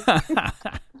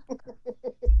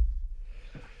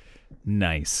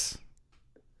 Nice.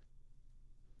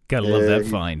 Gotta love that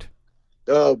find.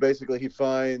 Oh, basically he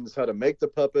finds how to make the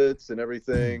puppets and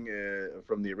everything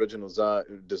from the original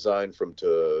design from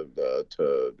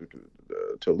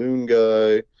Tulun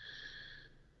guy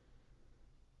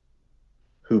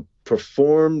who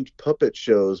performed puppet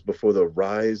shows before the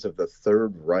rise of the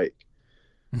Third Reich,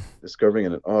 discovering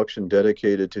an auction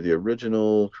dedicated to the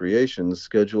original creations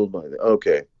scheduled by the...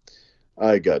 Okay,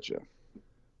 I gotcha.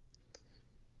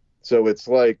 So it's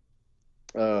like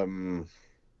Human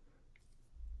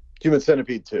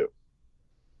Centipede 2.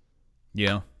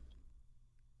 Yeah.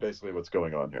 Basically what's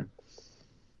going on here.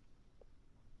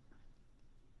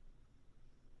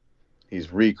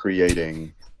 He's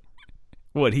recreating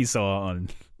what he saw on...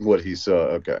 What he saw,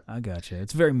 okay. I gotcha.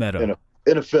 It's very meta.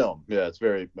 In a film. Yeah, it's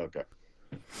very... Okay.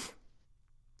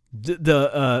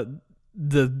 The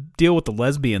deal with the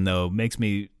lesbian, though, makes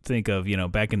me think of,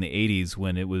 back in the 80s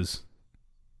when it was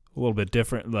a little bit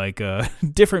different, like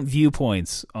different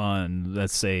viewpoints on,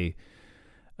 let's say,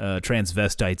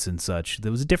 transvestites and such.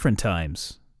 There was different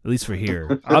times, at least for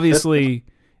here. Obviously,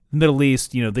 the Middle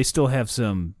East, they still have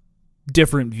some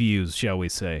different views, shall we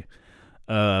say.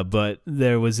 But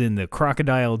there was in the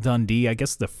Crocodile Dundee, I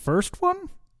guess the first one?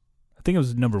 I think it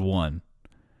was number 1.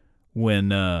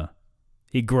 When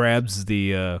he grabs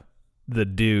the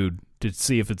dude to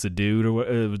see if it's a dude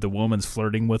or the woman's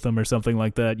flirting with him or something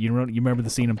like that. You remember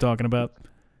the scene I'm talking about?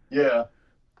 Yeah.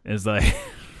 It's like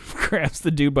grabs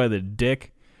the dude by the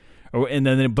dick.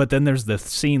 But then there's the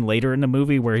scene later in the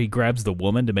movie where he grabs the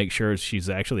woman to make sure she's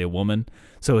actually a woman.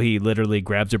 So he literally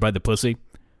grabs her by the pussy.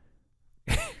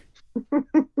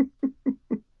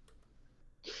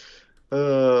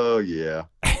 Oh, yeah.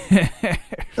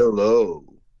 Hello.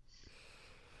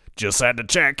 Just had to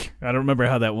check. I don't remember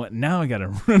how that went. Now I gotta.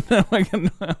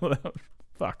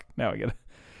 Fuck. Now I gotta.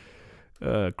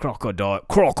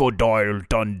 Crocodile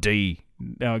Dundee.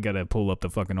 Now I gotta pull up the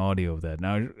fucking audio of that.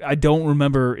 Now I don't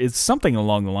remember. It's something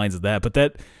along the lines of that. But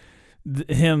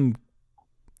him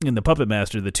in the Puppet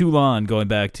Master, the Toulon going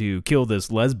back to kill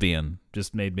this lesbian,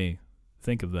 just made me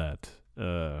think of that.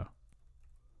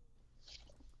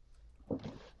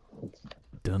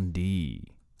 Dundee.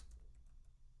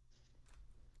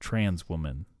 Trans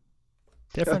woman.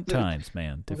 Different times,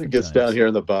 man. Different It gets times. down here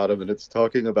in the bottom, and it's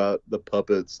talking about the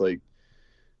puppets, like,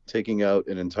 taking out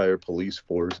an entire police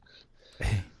force.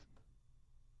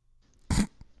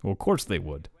 Well, of course they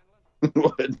would.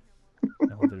 What?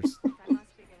 No,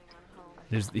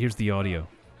 here's the audio.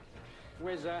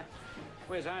 Where's home,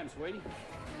 sweetie?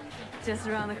 Just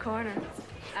around the corner.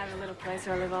 I have a little place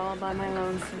where I live all by my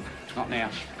lonesome. Not now.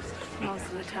 Most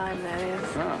of the time, that is.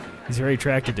 Oh. He's very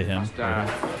attracted to him. Must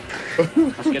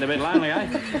get a bit lonely, eh?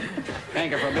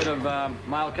 Hanker for a bit of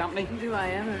mild company? Do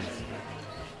I ever?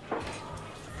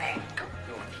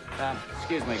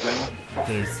 Excuse me, Glenn.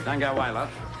 Don't go away,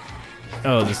 love.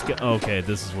 Oh, this guy. Okay,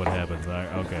 this is what happens.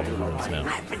 Okay, now.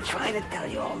 I've been trying to tell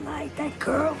you all night. That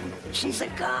girl, she's a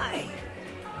guy.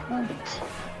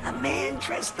 A man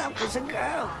dressed up as a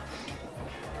girl.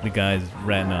 The guy's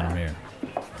ratting on him here.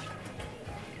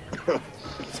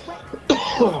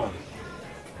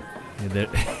 Yeah,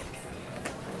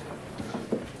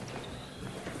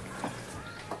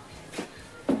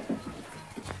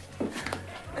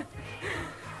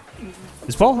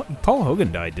 Paul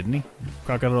Hogan died, didn't he?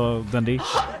 Crocodile Dundee?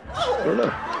 I don't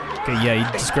know. Okay, yeah,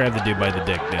 he just grabbed the dude by the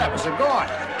dick. Yeah. It's a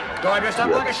guy dressed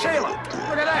up like a Sheila.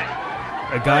 Look at that.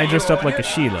 A guy dressed up like a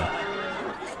Sheila.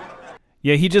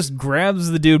 Yeah, he just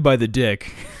grabs the dude by the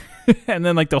dick, and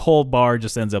then like the whole bar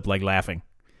just ends up like laughing.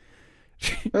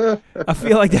 I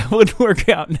feel like that would work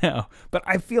out now, but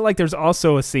I feel like there's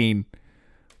also a scene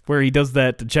where he does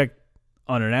that to check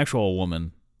on an actual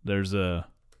woman. There's a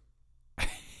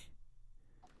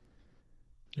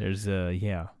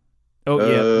yeah.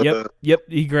 Oh yeah, yep.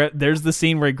 There's the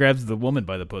scene where he grabs the woman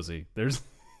by the pussy. There's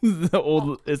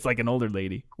it's like an older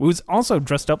lady who's also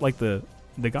dressed up like the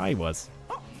guy was.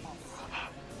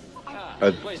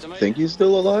 I think he's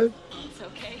still alive. It's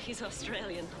okay, he's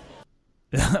Australian.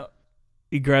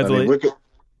 He grabs.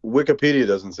 Wikipedia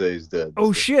doesn't say he's dead.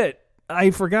 Oh shit!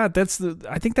 I forgot. I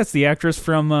think that's the actress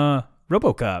from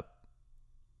RoboCop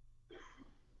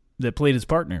that played his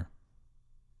partner.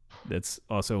 That's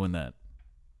also in that.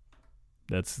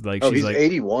 That's like she's he's like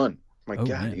 81. My God,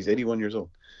 man. he's 81 years old.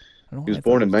 I don't know He was why I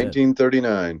born in thought he was dead.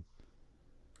 1939.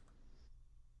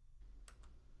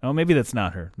 Oh, maybe that's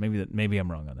not her. Maybe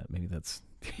I'm wrong on that. Maybe that's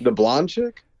The blonde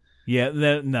chick? yeah.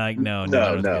 That no.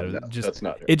 Just, that's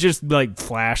not her. It just like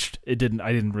flashed. I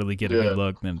didn't really get a good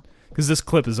look then because this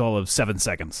clip is all of 7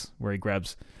 seconds where he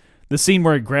grabs the scene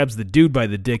where he grabs the dude by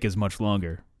the dick is much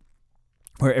longer,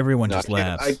 where everyone just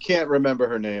laughs. I can't remember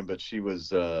her name, but she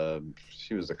was a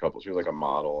couple. She was like a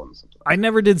model and something. I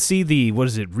never did see the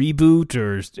reboot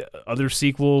or other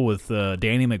sequel with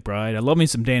Danny McBride. I love me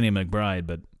some Danny McBride,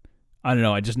 but I don't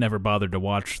know. I just never bothered to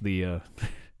watch the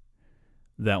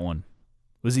that one.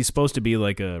 Was he supposed to be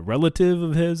like a relative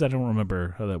of his? I don't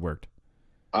remember how that worked.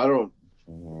 I don't.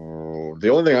 The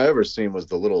only thing I ever seen was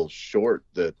the little short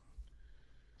that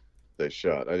they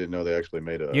shot. I didn't know they actually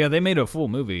made a. Yeah, they made a full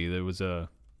movie. There was a.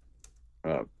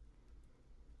 No,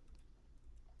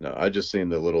 I just seen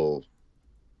the little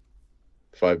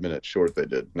 5-minute short they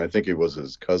did, and I think it was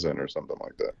his cousin or something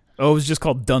like that. Oh, it was just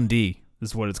called Dundee.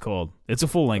 Is what it's called. It's a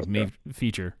full-length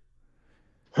feature.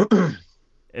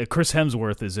 Chris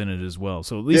Hemsworth is in it as well,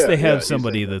 so at least they have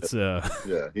somebody that's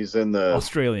he's in the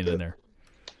Australian in there.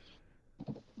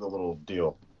 The little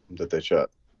deal that they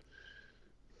shot.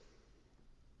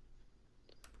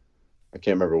 I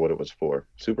can't remember what it was for.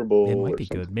 Super Bowl. It might be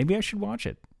something. good. Maybe I should watch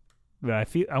it. But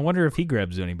I wonder if he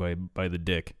grabs anybody by the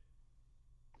dick.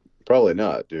 Probably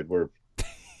not, dude. We're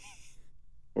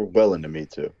well into Me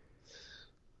Too.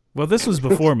 Well, this was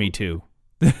before Me Too.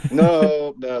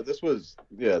 No, this was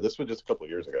just a couple of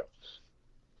years ago.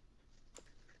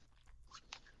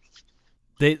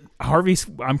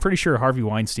 I'm pretty sure Harvey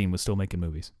Weinstein was still making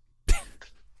movies.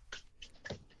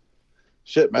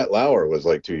 Shit, Matt Lauer was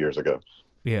like 2 years ago.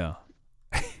 Yeah.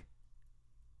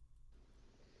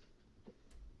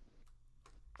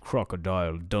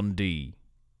 Crocodile Dundee.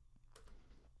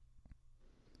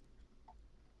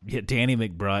 Yeah, Danny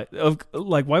McBride.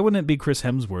 Like, why wouldn't it be Chris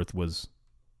Hemsworth was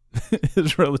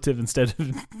his relative instead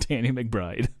of Danny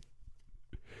McBride?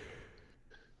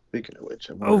 Speaking of which,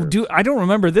 dude, I don't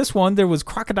remember this one. There was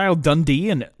Crocodile Dundee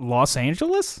in Los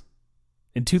Angeles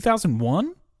in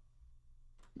 2001.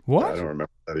 What? I don't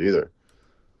remember that either.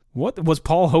 What was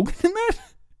Paul Hogan in that?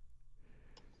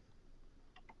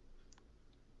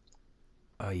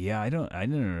 Oh yeah, I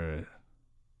didn't.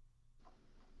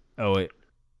 Oh wait.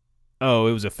 Oh,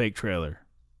 it was a fake trailer.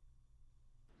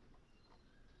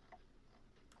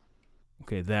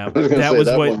 Okay,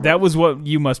 that was what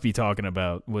you must be talking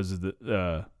about. Was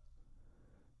the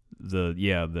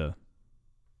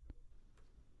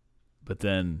But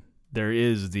then there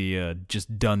is the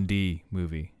just Dundee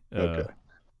movie. Okay.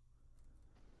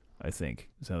 I think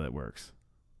is how that works.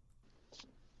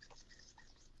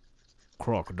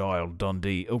 Crocodile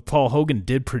Dundee. Oh, Paul Hogan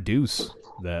did produce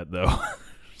that though,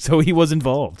 so he was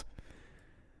involved.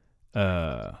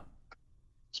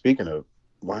 Speaking of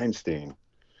Weinstein,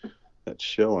 that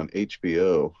show on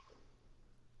HBO.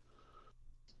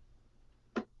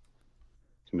 I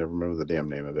can never remember the damn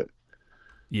name of it.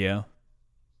 Yeah.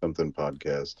 Something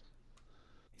podcast.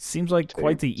 Seems like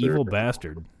quite the evil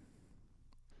bastard.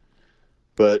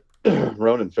 But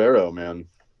Ronan Farrow, man,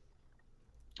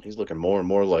 he's looking more and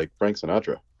more like Frank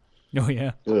Sinatra. Oh,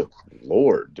 yeah. Good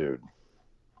Lord, dude.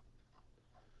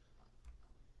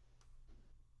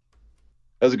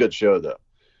 That was a good show, though.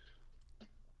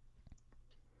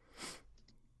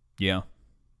 Yeah.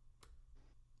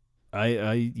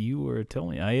 You were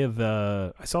telling me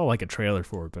I saw like a trailer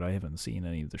for it, but I haven't seen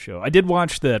any of the show. I did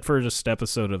watch that first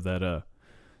episode of that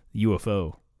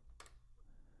UFO.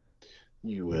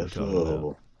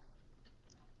 UFO.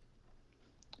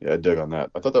 Yeah, I dig on that.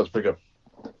 I thought that was pretty good.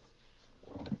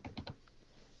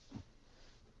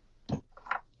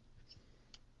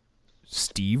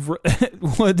 Steve,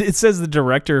 it says the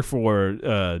director for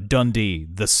Dundee,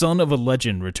 the son of a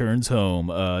legend, returns home.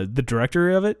 The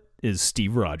director of it is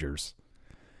Steve Rogers.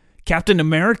 Captain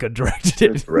America directed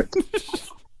it. Right.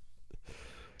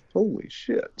 Holy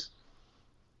shit!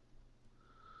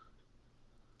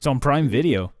 It's on Prime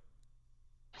Video.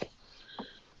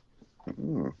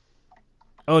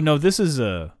 Oh no, this is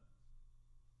a.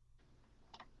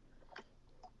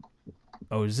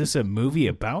 Oh, is this a movie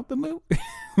about the movie?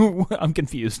 I'm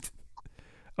confused.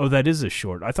 Oh, that is a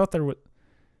short. I thought there was.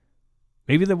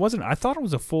 Maybe there wasn't. I thought it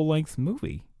was a full-length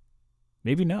movie.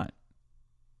 Maybe not.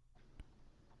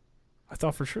 I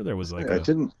thought for sure there was like. I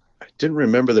didn't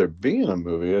remember there being a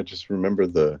movie. I just remember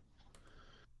the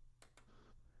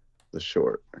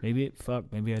short. Maybe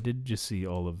Maybe I did just see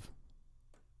all of.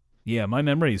 Yeah, my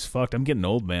memory is fucked. I'm getting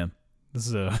old, man. This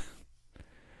is a.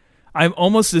 I'm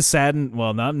almost as saddened.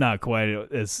 Well, not quite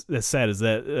as sad as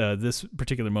that this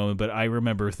particular moment, but I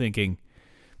remember thinking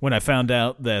when I found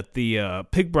out that the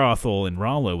pig brothel in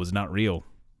Rolla was not real,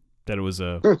 that it was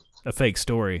a fake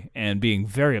story, and being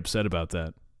very upset about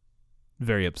that.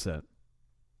 Very upset.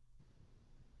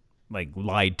 Like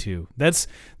lied to. That's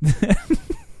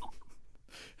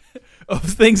of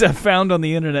things I found on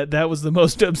the internet. That was the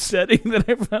most upsetting that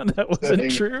I found out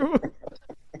wasn't true.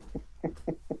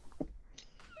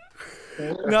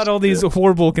 Not all these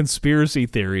horrible conspiracy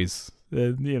theories,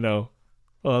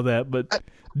 all that. But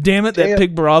damn it, that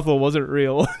pig brothel wasn't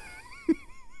real.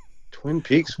 Twin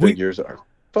Peaks figures are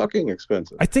fucking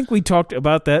expensive. I think we talked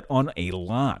about that on a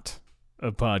lot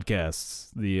of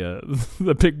podcasts.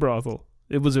 The pig brothel.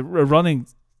 It was a running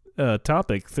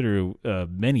topic through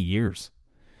many years,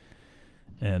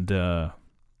 and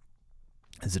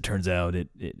as it turns out, it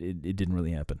didn't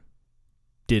really happen.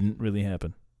 Didn't really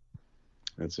happen.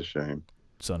 That's a shame.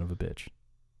 Son of a bitch.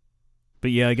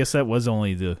 But yeah, I guess that was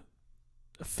only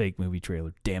a fake movie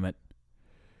trailer. Damn it.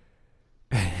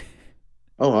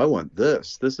 Oh, I want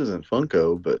this. This isn't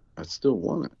Funko, but I still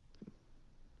want it.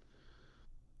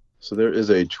 So there is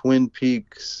a Twin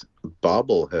Peaks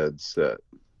bobblehead set.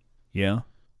 Yeah.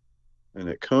 And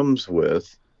it comes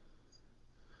with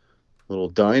a little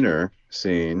diner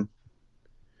scene,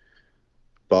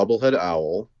 bobblehead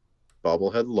owl,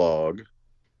 bobblehead log,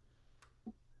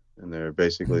 and they're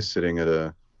basically sitting at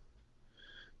a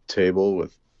table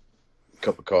with a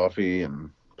cup of coffee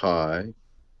and pie.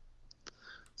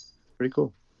 Pretty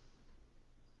cool.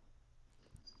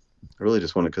 I really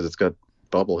just want it because it's got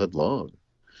bobblehead log.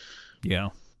 Yeah.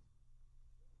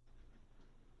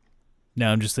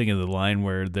 Now I'm just thinking of the line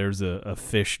where there's a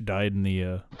fish died in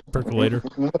the percolator.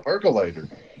 The percolator.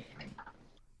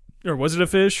 Or was it a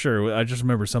fish? Or I just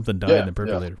remember something died in the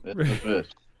percolator. Yeah, it's a fish.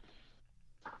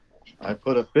 I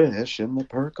put a fish in the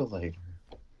percolator.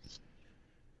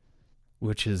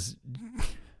 Which is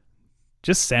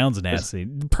just sounds nasty.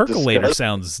 Percolator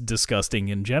sounds disgusting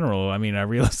in general. I mean, I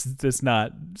realize it's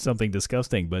not something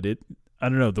disgusting, but I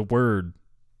don't know, the word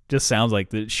just sounds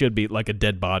like it should be like a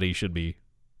dead body should be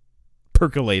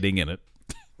percolating in it.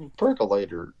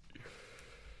 Percolator.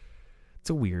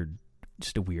 It's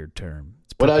just a weird term.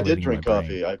 When I did drink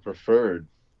coffee, I preferred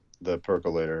the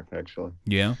percolator, actually.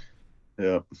 Yeah?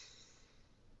 Yeah.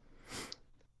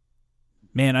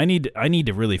 Man, I need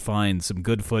to really find some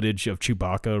good footage of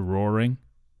Chewbacca roaring.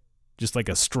 Just like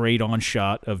a straight on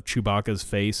shot of Chewbacca's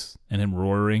face and him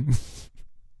roaring.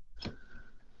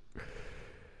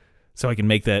 So I can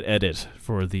make that edit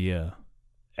for the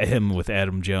him with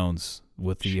Adam Jones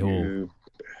with the whole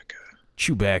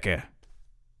Chewbacca.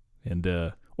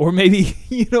 And or maybe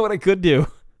you know what I could do?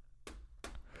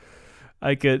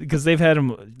 I could, because they've had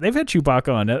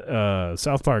Chewbacca on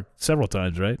South Park several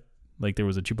times, right? Like there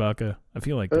was a Chewbacca. I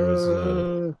feel like there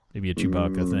was maybe a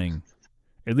Chewbacca thing.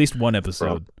 At least one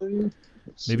episode.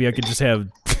 Maybe I could just have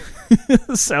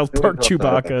South Park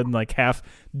Chewbacca and like half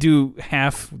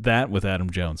that with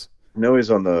Adam Jones. I know he's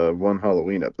on the one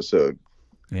Halloween episode.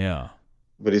 Yeah.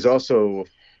 But he's also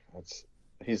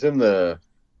he's in the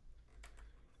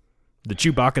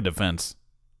Chewbacca defense.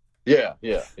 Yeah.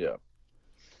 I'm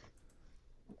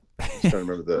trying to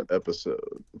remember the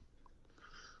episode.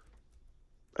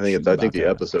 I think the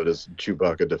episode is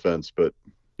Chewbacca defense, but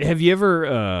have you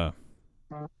ever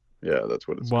yeah, that's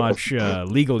what it's watch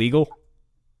called. Legal Eagle?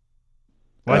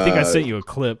 Well, I think I sent you a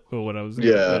clip of what I was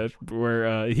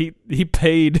where he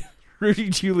paid Rudy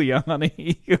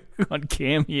Giuliani on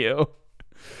Cameo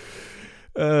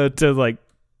to like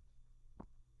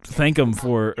thank him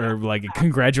for or like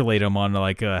congratulate him on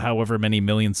like however many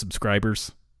million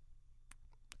subscribers.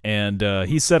 And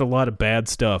he said a lot of bad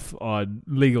stuff on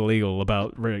Legal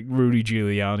about Rudy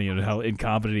Giuliani and how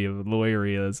incompetent of a lawyer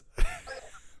he is.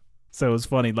 So it was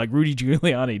funny. Like, Rudy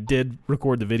Giuliani did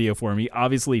record the video for him. He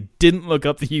obviously didn't look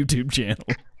up the YouTube channel.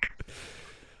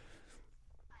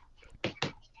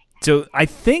 So I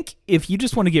think if you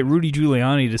just want to get Rudy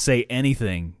Giuliani to say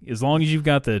anything, as long as you've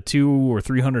got the $200 or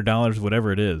 $300,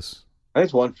 whatever it is. I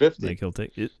think it's $150. Like he'll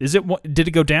take. Is it? Did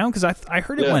it go down? Because I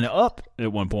heard it went up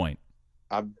at one point.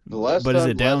 Is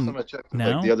it down time I checked,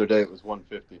 now? Like the other day it was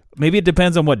 $150. Maybe it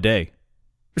depends on what day.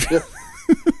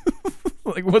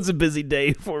 Like, what's a busy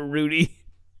day for Rudy?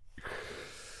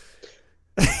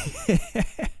 But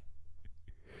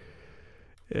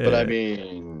I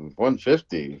mean,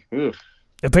 $150. Oof.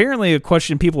 Apparently, a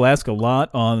question people ask a lot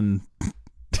on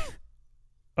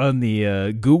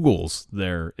the Googles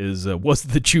there is, was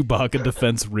the Chewbacca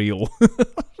defense real?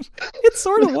 It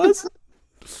sort of was.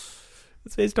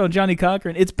 It's based on Johnny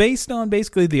Cochran. It's based on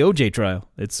basically the OJ trial.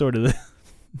 It's sort of the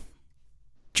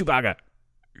Chewbacca.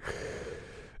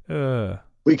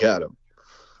 We got him.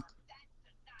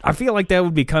 I feel like that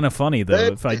would be kind of funny, though,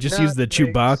 if I just used the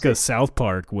Chewbacca South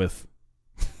Park with...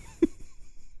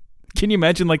 Can you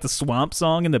imagine, like, the swamp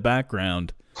song in the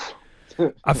background?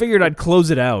 I figured I'd close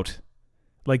it out,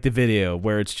 like the video,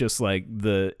 where it's just, like,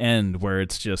 the end, where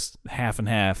it's just half and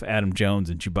half Adam Jones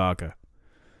and Chewbacca.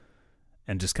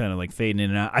 And just kind of, like, fading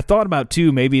in and out. I thought about,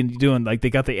 too, maybe doing, like, they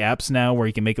got the apps now where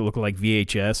you can make it look like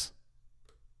VHS.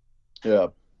 Yeah.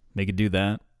 Make it do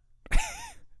that.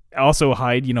 Also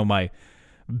hide, my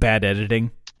bad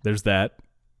editing. There's that.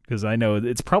 Because I know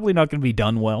it's probably not going to be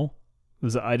done well.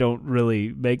 Because I don't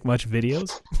really make much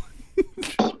videos.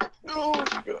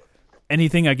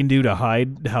 Anything I can do to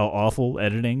hide how awful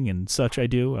editing and such I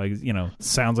do,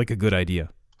 sounds like a good idea.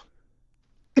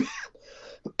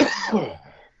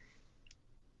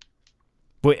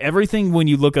 But everything when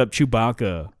you look up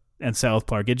Chewbacca and South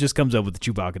Park, it just comes up with the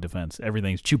Chewbacca defense.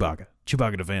 Everything's Chewbacca.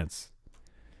 Chewbacca defense.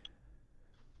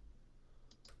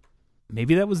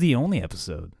 Maybe that was the only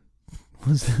episode.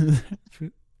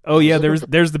 Oh yeah,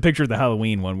 there's the picture of the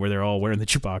Halloween one where they're all wearing the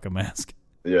Chewbacca mask.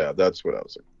 Yeah, that's what I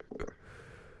was looking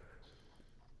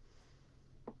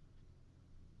for.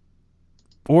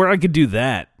 Or I could do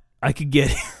that. I could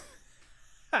get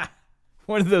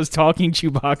one of those talking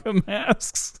Chewbacca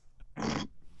masks.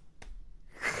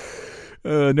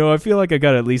 No, I feel like I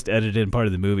got to at least edit in part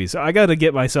of the movie. So I got to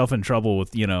get myself in trouble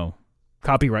with,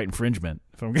 copyright infringement.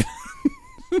 If I'm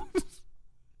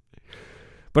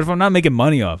But if I'm not making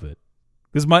money off it.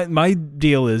 Because my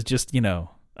deal is just,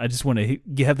 I just want to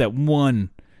have that one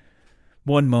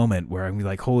moment where I'm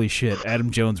like, holy shit,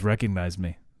 Adam Jones recognized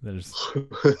me.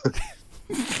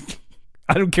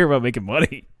 I don't care about making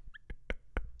money.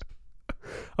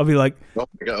 I'll be like... Oh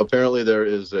my God. Apparently there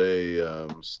is a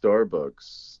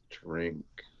Starbucks drink.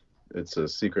 It's a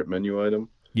secret menu item.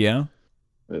 Yeah?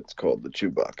 It's called the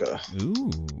Chewbacca.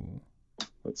 Ooh.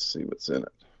 Let's see what's in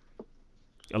it.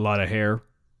 A lot of hair.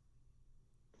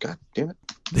 God damn it.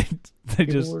 They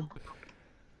just...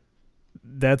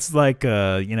 That's like,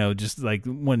 just like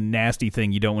one nasty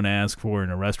thing you don't want to ask for in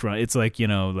a restaurant. It's like,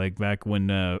 like back when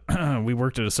we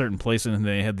worked at a certain place and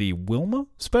they had the Wilma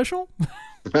special.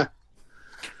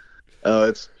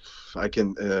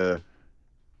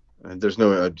 There's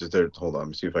no, just there. Hold on, let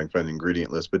me see if I can find the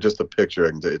ingredient list. But just the picture, I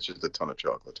can tell you, it's just a ton of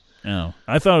chocolate. Oh,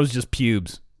 I thought it was just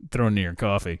pubes thrown in your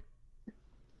coffee.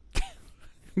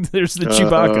 There's the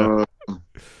Chewbacca.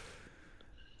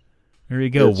 There you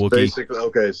go, Wookiee. Basically,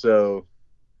 okay, so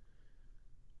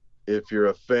if you're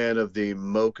a fan of the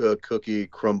mocha cookie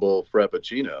crumble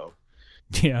frappuccino,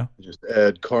 yeah, just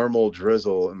add caramel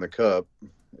drizzle in the cup,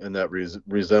 and that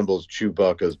resembles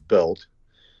Chewbacca's belt.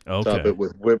 Okay. Top it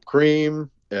with whipped cream.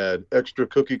 Add extra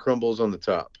cookie crumbles on the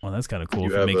top. Well, that's kind of cool.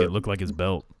 If you make it look like his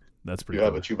belt, that's pretty. You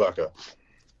cool. have a Chewbacca.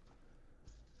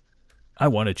 I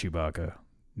want a Chewbacca,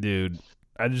 dude.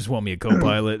 I just want me a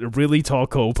co-pilot, a really tall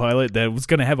co-pilot that was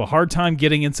going to have a hard time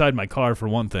getting inside my car, for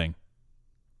one thing.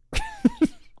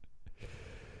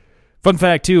 Fun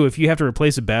fact, too, if you have to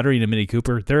replace a battery in a Mini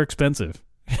Cooper, they're expensive.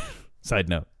 Side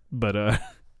note. But,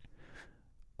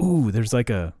 there's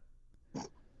like a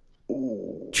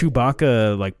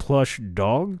Chewbacca, like, plush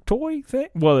dog toy thing.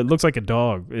 Well, it looks like a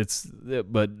dog.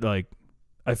 But, like,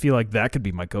 I feel like that could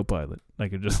be my co-pilot. I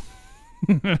could just...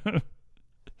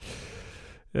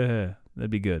 Yeah. That'd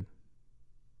be good.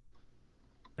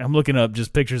 I'm looking up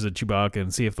just pictures of Chewbacca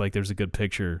and see if like there's a good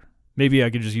picture. Maybe I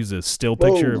could just use a still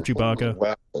picture of Chewbacca.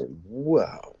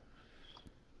 Wow.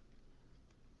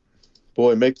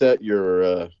 Boy, make that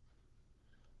your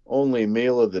only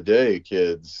meal of the day,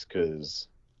 kids, because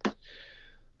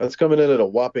that's coming in at a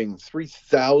whopping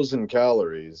 3,000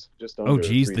 calories. Just under. Oh,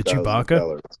 geez, the Chewbacca?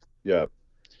 Calories. Yeah.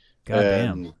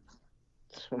 Goddamn.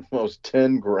 Almost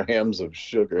 10 grams of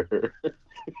sugar.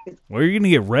 Where are you going to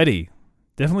get ready?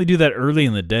 Definitely do that early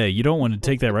in the day. You don't want to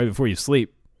take that right before you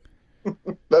sleep.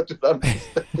 That's what I'm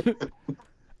saying.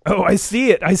 Oh, I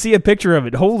see it. I see a picture of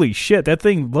it. Holy shit, that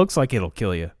thing looks like it'll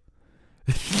kill you.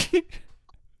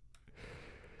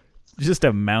 Just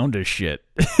a mound of shit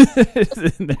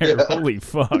in there. Yeah. Holy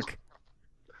fuck.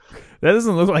 That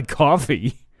doesn't look like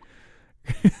coffee.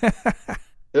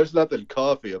 There's nothing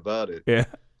coffee about it. Yeah.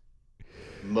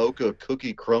 Mocha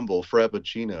cookie crumble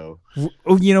frappuccino.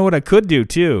 Oh, you know what I could do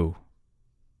too?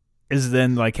 Is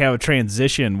then like have a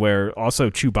transition where also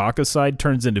Chewbacca's side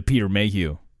turns into Peter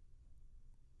Mayhew.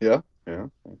 Yeah.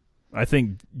 I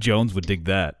think Jones would dig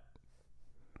that.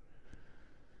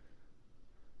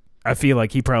 I feel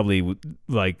like he probably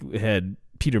like had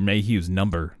Peter Mayhew's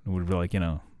number and would be like,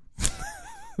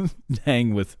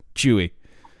 hang with Chewie.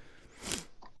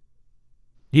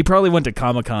 He probably went to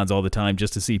Comic-Cons all the time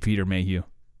just to see Peter Mayhew.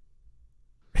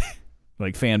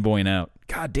 Like fanboying out.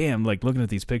 God damn, like looking at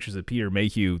these pictures of Peter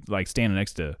Mayhew like standing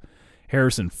next to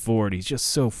Harrison Ford. He's just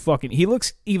so fucking... He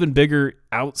looks even bigger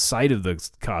outside of the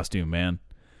costume, man.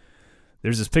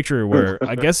 There's this picture where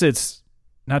I guess it's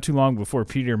not too long before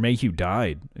Peter Mayhew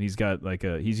died. And he's got like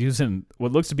he's using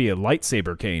what looks to be a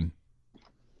lightsaber cane,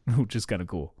 which is kind of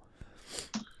cool.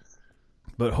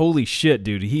 But holy shit,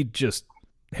 dude, he just...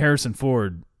 Harrison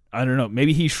Ford, I don't know,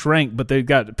 maybe he shrank, but they've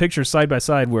got pictures side by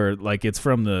side where like it's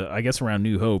from I guess around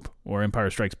New Hope or Empire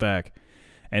Strikes Back,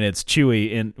 and it's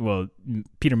Peter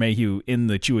Mayhew in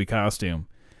the Chewie costume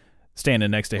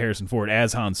standing next to Harrison Ford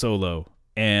as Han Solo,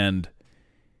 and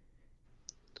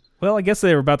well, I guess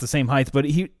they were about the same height, but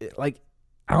he like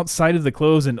outside of the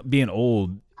clothes and being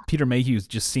old, Peter Mayhew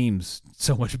just seems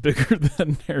so much bigger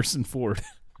than Harrison Ford.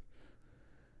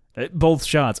 Both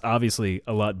shots, obviously,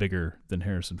 a lot bigger than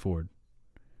Harrison Ford.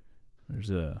 There's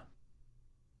a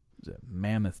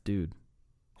mammoth dude.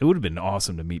 It would have been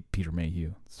awesome to meet Peter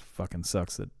Mayhew. It fucking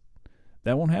sucks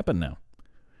that won't happen now.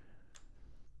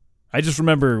 I just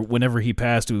remember whenever he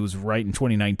passed, it was right in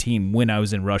 2019 when I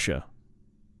was in Russia,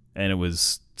 and it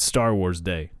was Star Wars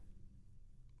Day.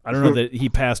 I don't know that he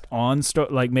passed on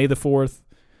like May the 4th,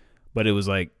 but it was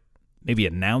like maybe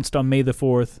announced on May the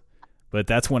 4th. But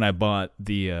that's when I bought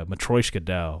the Matryoshka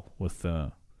doll with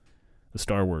the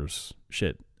Star Wars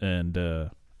shit. And I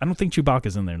don't think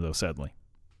Chewbacca's in there, though, sadly.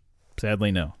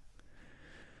 Sadly, no.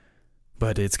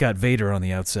 But it's got Vader on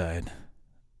the outside.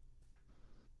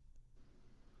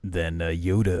 Then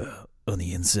Yoda on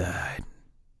the inside.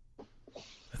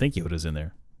 I think Yoda's in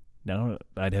there. Now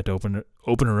I'd have to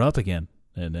open her up again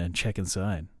and check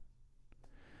inside.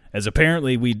 As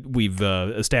apparently we've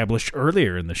established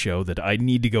earlier in the show that I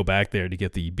need to go back there to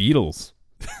get the Beatles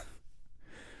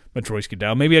Matryoshka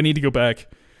doll. Maybe I need to go back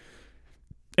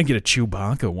and get a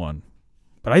Chewbacca one.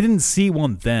 But I didn't see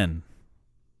one then.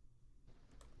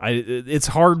 It's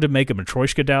hard to make a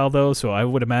Matryoshka doll, though, so I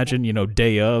would imagine,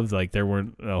 day of, like, there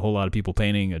weren't a whole lot of people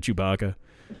painting a Chewbacca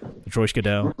Matryoshka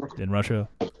doll in Russia.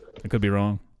 I could be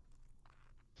wrong.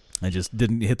 I just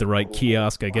didn't hit the right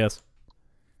kiosk, I guess.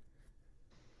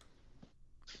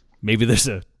 Maybe there's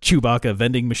a Chewbacca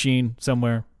vending machine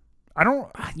somewhere. I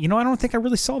don't think I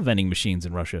really saw vending machines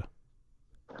in Russia.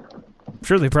 I'm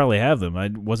sure they probably have them. I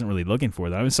wasn't really looking for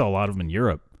them. I saw a lot of them in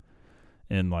Europe,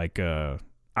 in like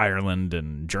Ireland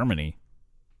and Germany.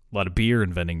 A lot of beer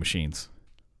and vending machines.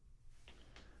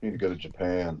 You need to go to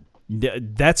Japan.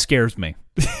 That scares me.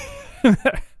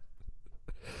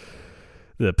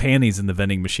 The panties in the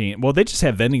vending machine. Well, they just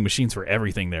have vending machines for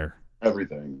everything there.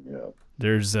 Everything, yeah.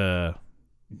 There's now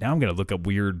I'm going to look up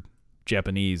weird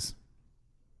Japanese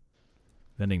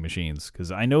vending machines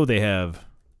because I know they have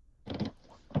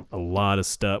a lot of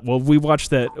stuff. Well, we watched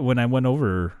that when I went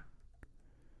over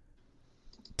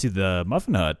to the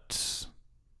Muffin Hut.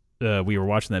 We were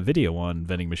watching that video on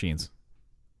vending machines.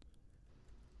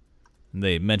 And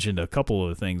they mentioned a couple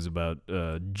of things about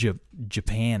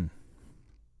Japan.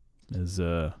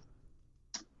 They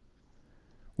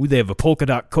have a polka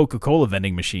dot Coca-Cola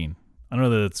vending machine. I don't know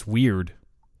that it's weird.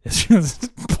 It's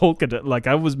just polka dot. Like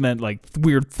I was meant like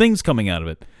weird things coming out of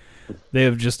it. They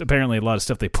have just apparently a lot of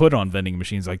stuff they put on vending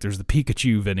machines. Like there's the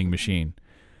Pikachu vending machine,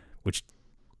 which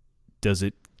does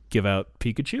it give out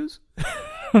Pikachus?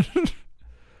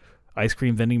 Ice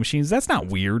cream vending machines. That's not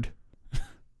weird.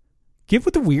 Get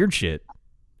with the weird shit.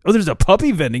 Oh, there's a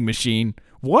puppy vending machine.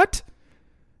 What?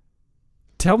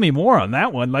 Tell me more on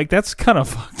that one. Like, that's kind of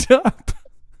fucked up.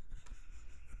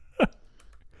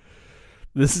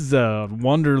 This is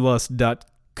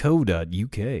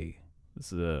wanderlust.co.uk.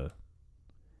 This is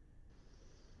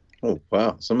Oh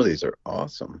wow, some of these are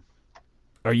awesome.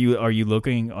 Are you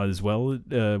looking as well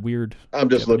at weird? I'm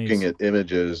just Japanese? looking at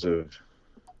images of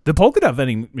The polka dot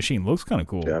vending machine looks kind of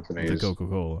cool. Japanese. The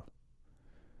Coca-Cola.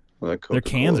 Their Their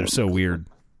cans are so weird.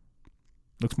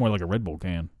 Looks more like a Red Bull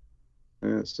can.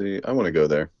 Yeah, see, I want to go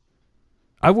there.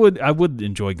 I would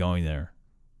enjoy going there.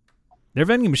 Their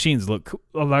vending machines look cool.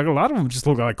 Like a lot of them just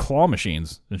look like claw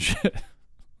machines and shit.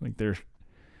 Like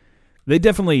they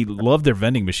definitely love their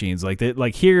vending machines. Like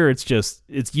here, it's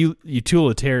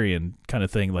utilitarian kind of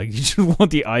thing. Like you just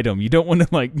want the item. You don't want to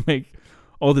like make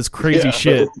all this crazy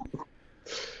shit.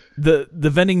 The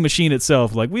vending machine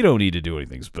itself, like we don't need to do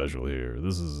anything special here.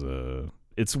 This is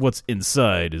it's what's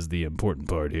inside is the important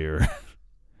part here.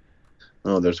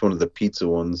 Oh, there's one of the pizza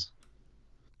ones.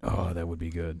 Oh, that would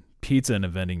be good. Pizza in a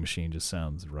vending machine just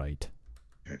sounds right.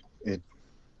 It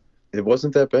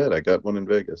wasn't that bad. I got one in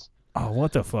Vegas. Oh,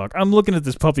 what the fuck? I'm looking at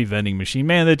this puppy vending machine.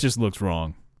 Man, that just looks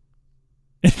wrong.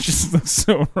 It just looks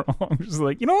so wrong. I'm just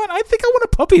like, you know what? I think I want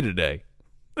a puppy today.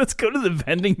 Let's go to the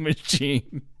vending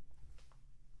machine.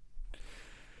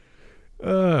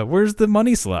 Where's the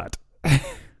money slot?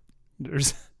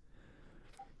 There's.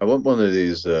 I want one of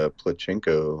these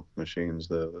Pachinko machines,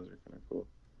 though. Those are kind of cool.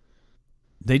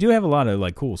 They do have a lot of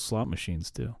like cool slot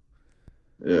machines too.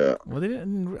 Yeah. Well, they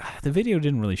didn't. The video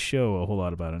didn't really show a whole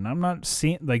lot about it, and I'm not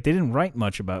seeing like they didn't write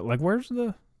much about it. Like, where's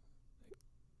the?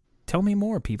 Tell me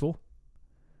more, people.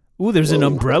 Ooh, there's an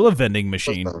umbrella vending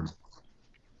machine.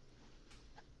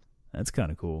 That's kind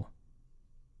of cool.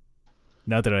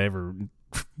 Not that I ever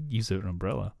use an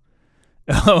umbrella.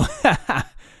 Oh,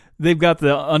 they've got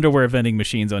the underwear vending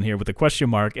machines on here with a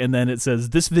question mark, and then it says,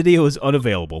 "This video is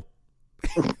unavailable."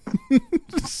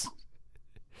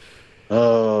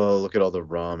 Oh, look at all the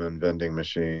ramen vending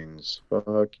machines.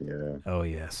 Fuck yeah. Oh,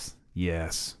 yes.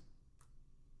 Yes.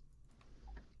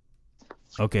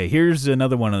 Okay, here's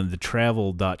another one on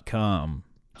thetravel.com.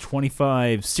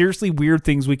 25 seriously weird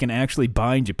things we can actually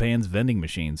buy in Japan's vending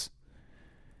machines.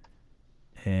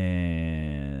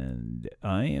 And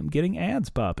I am getting ads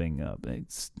popping up.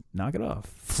 Knock it off.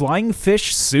 Flying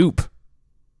fish soup.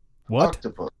 What?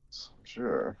 Octopus.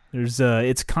 Sure. There's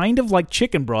it's kind of like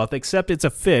chicken broth, except it's a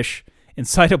fish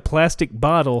inside a plastic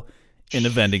bottle in a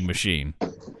vending machine.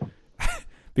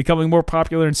 Becoming more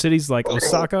popular in cities like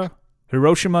Osaka,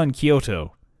 Hiroshima, and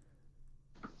Kyoto.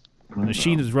 The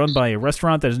machine is run by a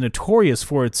restaurant that is notorious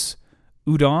for its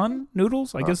udon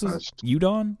noodles. I guess it's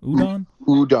udon. Udon.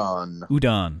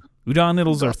 Udon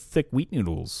noodles are thick wheat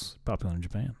noodles, popular in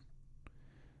Japan.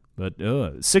 But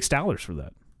 $6 for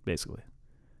that, basically.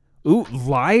 Ooh,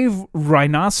 live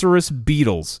rhinoceros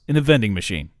beetles in a vending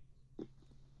machine.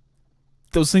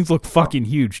 Those things look fucking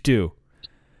huge, too.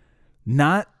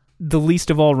 Not the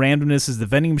least of all randomness is the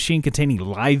vending machine containing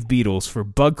live beetles. For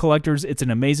bug collectors, it's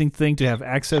an amazing thing to have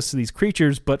access to these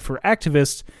creatures, but for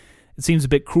activists, it seems a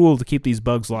bit cruel to keep these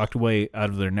bugs locked away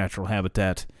out of their natural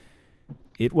habitat.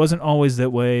 It wasn't always that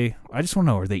way. I just want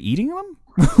to know, are they eating them?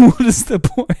 What is the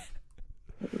point?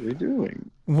 What are they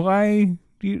doing? Why...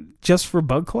 just for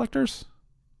bug collectors?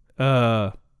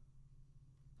 That's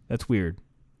weird.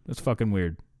 That's fucking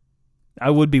weird. I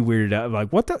would be weirded out.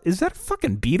 Like, what the? Is that a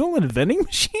fucking beetle in a vending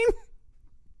machine?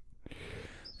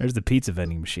 There's the pizza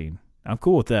vending machine. I'm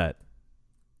cool with that.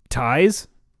 Ties?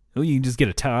 Oh, you can just get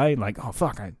a tie? Like, oh,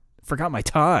 fuck, I forgot my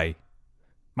tie.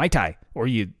 My tie. Or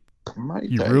you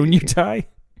ruin your tie?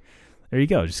 There you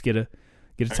go. Just get a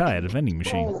tie at a vending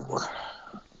machine. Oh.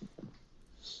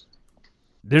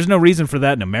 There's no reason for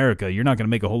that in America. You're not going to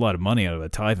make a whole lot of money out of a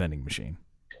tie vending machine.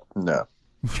 No.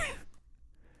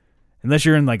 Unless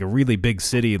you're in like a really big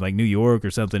city like New York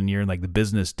or something, and you're in like the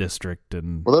business district.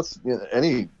 And well, that's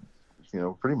pretty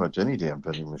much any damn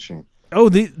vending machine. Oh,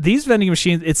 these vending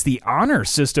machines, it's the honor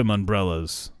system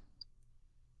umbrellas.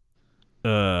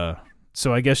 So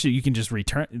I guess you can just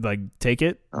take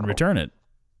it and return it.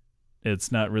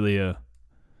 It's not really a...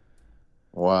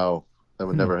 Wow. That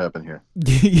would never happen here.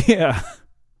 Yeah.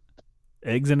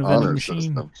 Eggs in a vending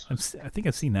machine. I think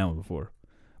I've seen that one before.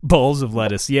 Balls of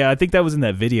lettuce. Yeah, I think that was in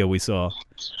that video we saw.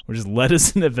 Or just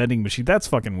lettuce in a vending machine. That's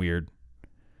fucking weird.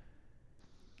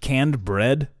 Canned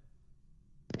bread.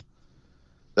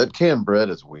 That canned bread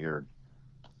is weird.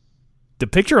 The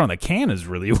picture on the can is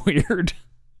really weird.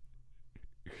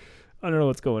 I don't know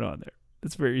what's going on there.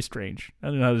 It's very strange. I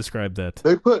don't know how to describe that.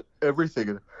 They put everything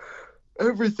in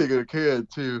a can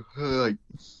too. Like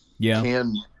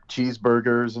canned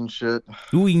cheeseburgers and shit.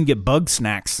 Ooh, you can get bug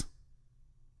snacks.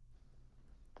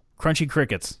 Crunchy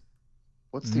crickets.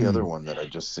 What's the other one that I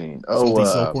just seen? Salty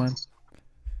silkworm.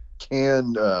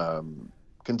 Canned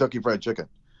Kentucky Fried Chicken.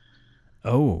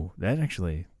 Oh, that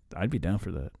actually, I'd be down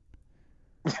for that.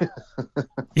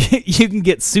 You can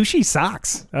get sushi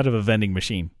socks out of a vending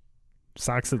machine.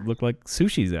 Socks that look like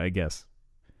sushis, I guess.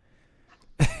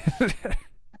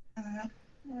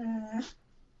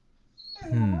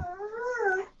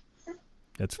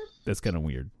 That's kind of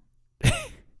weird.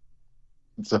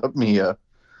 What's up, Mia?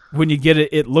 When you get it,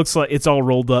 it looks like it's all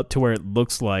rolled up to where it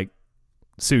looks like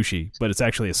sushi, but it's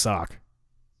actually a sock.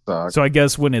 So I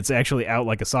guess when it's actually out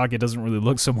like a sock, it doesn't really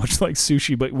look so much like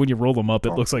sushi, but when you roll them up,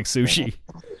 it looks like sushi.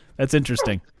 That's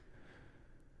interesting.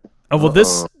 Oh, well,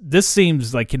 this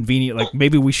seems like convenient. Like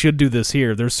maybe we should do this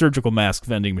here. There's surgical mask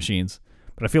vending machines,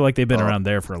 but I feel like they've been around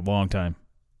there for a long time.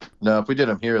 No, if we did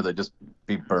them here, they'd just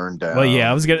be burned down. Well,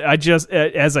 yeah,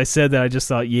 as I said that, I just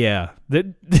thought, yeah, that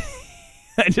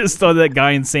I just thought that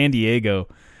guy in San Diego,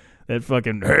 that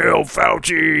fucking Hail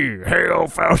Fauci.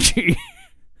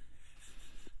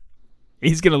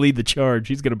 He's going to lead the charge.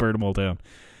 He's going to burn them all down.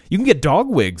 You can get dog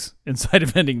wigs inside a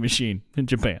vending machine in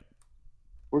Japan.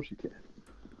 Of course you can.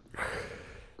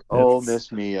 Oh,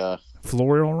 Miss Mia.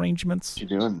 Floral arrangements. What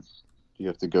you doing? Do you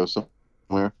have to go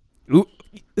somewhere? Ooh,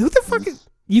 who the fuck is...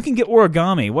 You can get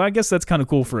origami. Well, I guess that's kind of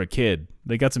cool for a kid.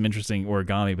 They got some interesting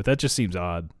origami, but that just seems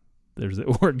odd. There's the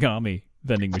origami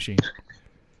vending machine.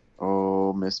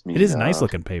 Oh, Miss Mia. It is nice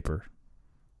looking paper.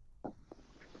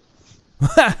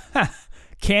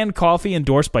 Canned coffee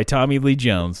endorsed by Tommy Lee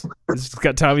Jones. It's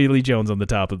got Tommy Lee Jones on the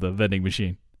top of the vending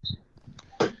machine.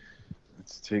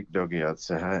 Let's take Doggy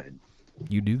outside.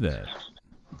 You do that.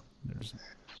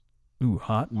 Ooh,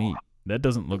 hot meat. That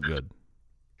doesn't look good.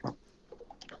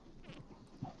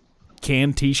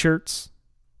 Canned T-shirts.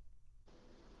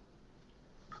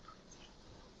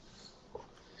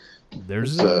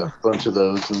 There's a bunch of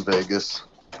those in Vegas.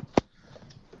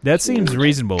 That seems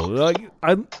reasonable. Like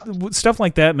stuff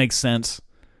like that makes sense.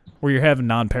 Where you're having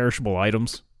non-perishable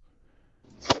items.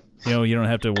 You know, you don't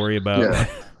have to worry about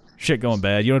shit going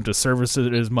bad. You don't have to service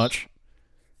it as much.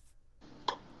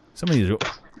 Some of these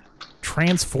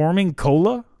transforming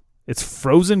cola? It's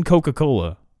frozen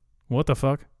Coca-Cola. What the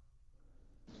fuck?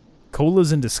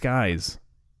 Cola's in disguise.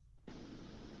 It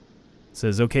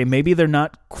says, okay, maybe they're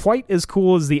not quite as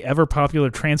cool as the ever-popular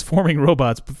transforming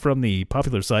robots from the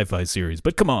popular sci-fi series,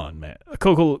 but come on, man. A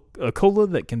cola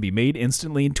that can be made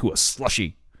instantly into a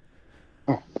slushie.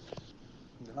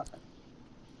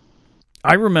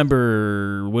 I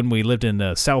remember when we lived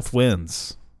in South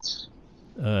Winds,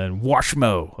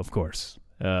 Washmo, of course.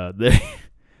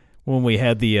 When we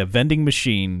had the vending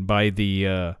machine by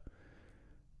the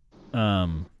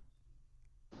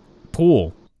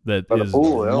pool that is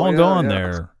long gone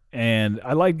there. And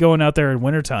I liked going out there in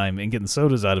wintertime and getting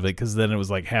sodas out of it because then it was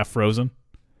like half frozen.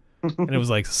 And it was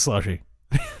like slushy.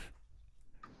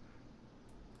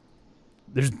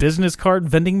 There's business card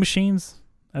vending machines.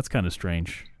 That's kind of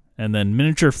strange. And then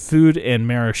miniature food and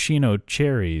maraschino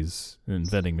cherries in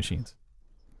vending machines.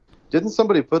 Didn't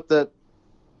somebody put that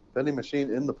vending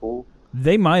machine in the pool?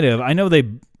 They might have. I know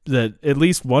that at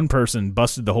least one person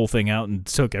busted the whole thing out and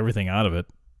took everything out of it.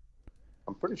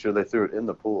 I'm pretty sure they threw it in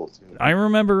the pool too. I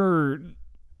remember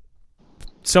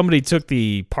somebody took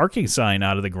the parking sign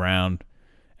out of the ground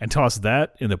and tossed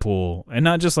that in the pool. And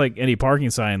not just like any parking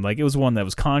sign, like it was one that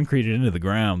was concreted into the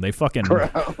ground. They fucking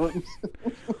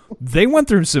they went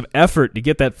through some effort to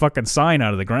get that fucking sign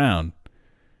out of the ground.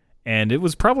 And it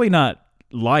was probably not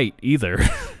light either.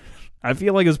 I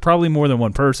feel like it was probably more than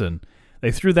one person.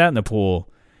 They threw that in the pool.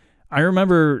 I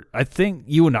remember, I think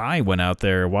you and I went out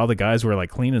there while the guys were like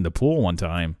cleaning the pool one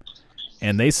time,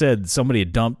 and they said somebody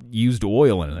had dumped used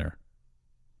oil in there.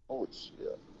 Holy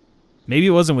shit. Maybe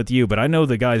it wasn't with you, but I know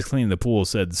the guys cleaning the pool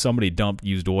said somebody dumped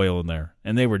used oil in there,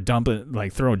 and they were dumping,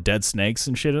 like throwing dead snakes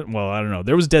and shit. Well, I don't know.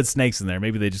 There was dead snakes in there.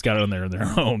 Maybe they just got it on there on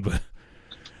their own, but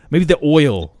maybe the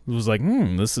oil was like,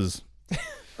 this is...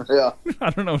 Yeah. I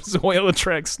don't know. Does oil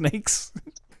attract snakes?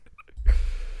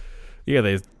 Yeah,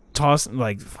 they tossed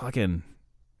like fucking.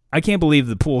 I can't believe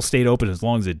the pool stayed open as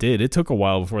long as it did. It took a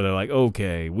while before they're like,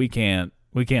 okay, we can't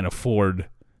afford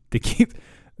to keep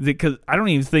because I don't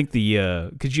even think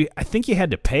I think you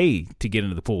had to pay to get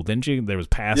into the pool, didn't you? There was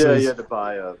passes. Yeah, you had to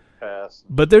buy a pass.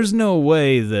 But there's no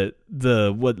way that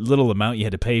what little amount you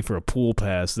had to pay for a pool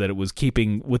pass that it was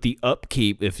keeping with the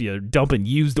upkeep if you're dumping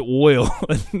used oil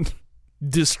and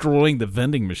destroying the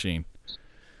vending machine.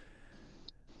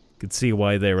 Could see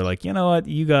why they were like, you know what,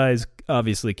 you guys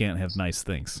obviously can't have nice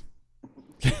things.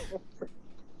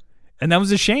 And that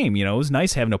was a shame, you know. It was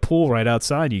nice having a pool right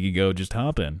outside you could go just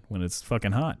hop in when it's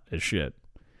fucking hot as shit.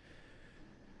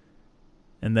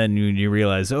 And then you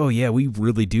realize, oh, yeah, we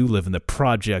really do live in the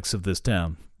projects of this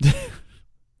town.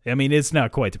 I mean, it's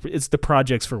not quite. It's the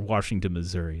projects for Washington,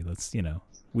 Missouri. Let's, you know,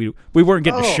 we weren't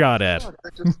getting shot at.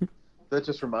 God, that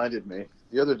just reminded me.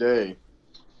 The other day,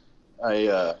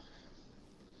 I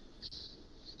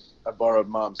borrowed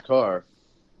Mom's car.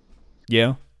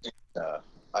 Yeah.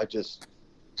 I just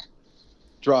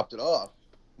dropped it off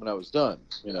when I was done,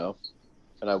 you know,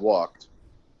 and I walked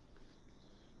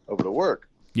over to work.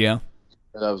 Yeah.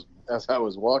 And as I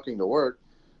was walking to work,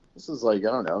 this is like,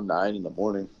 I don't know, 9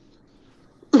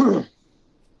 a.m.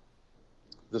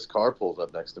 This car pulls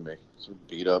up next to me. It's a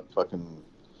beat up fucking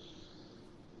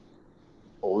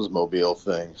Oldsmobile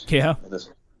thing. Yeah. And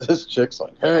this chick's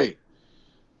like, hey.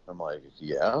 I'm like,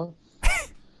 yeah.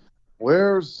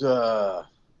 Where's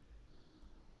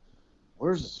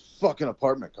this fucking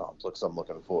apartment complex I'm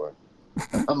looking for?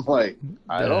 I'm like,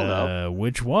 I don't know.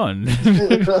 Which one?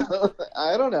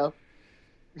 I don't know.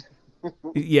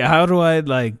 Yeah, how do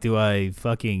I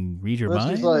fucking read your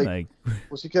mind? She's like,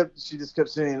 well, she just kept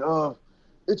saying, oh,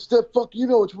 it's that you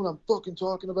know which one I'm fucking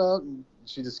talking about, and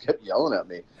she just kept yelling at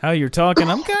me. How you're talking,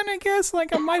 I'm gonna guess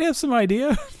like I might have some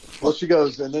idea. Well, she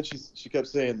goes, and then she kept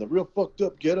saying the real fucked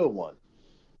up ghetto one,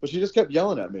 but she just kept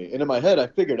yelling at me, and in my head I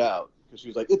figured out because she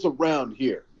was like, it's around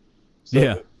here. So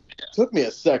yeah. It took me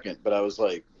a second, but I was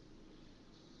like,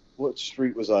 what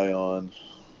street was I on?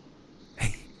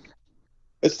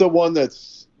 It's the one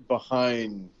that's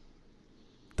behind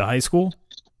the high school?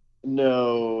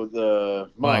 No,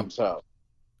 the Mom's house.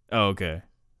 Oh, okay.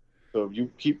 So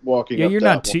you keep walking. Yeah, up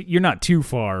you're not too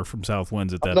far from South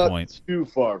Winds at that point. Too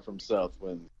far from South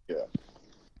Winds.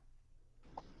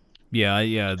 Yeah.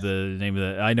 Yeah. The name of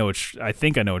that, I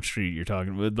think I know what street you're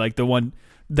talking about. Like the one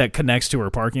that connects to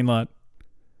her parking lot.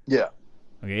 Yeah.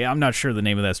 Okay. I'm not sure the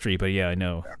name of that street, but yeah, I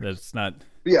know that's not.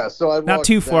 Yeah. So I not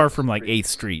too far from like 8th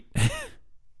Street.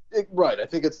 Right. I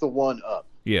think it's the one up.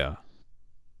 Yeah.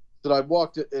 So I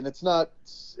walked it, and it's not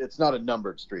a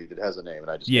numbered street. It has a name, and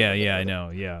I just I know.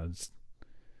 Yeah.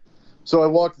 So I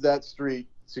walked that street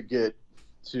to get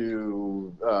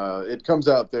to. It comes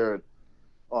out there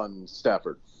on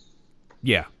Stafford.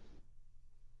 Yeah.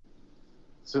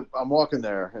 So I'm walking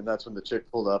there, and that's when the chick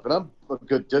pulled up, and I'm a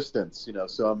good distance, you know.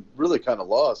 So I'm really kind of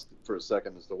lost for a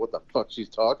second as to what the fuck she's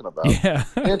talking about. Yeah.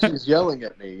 And she's yelling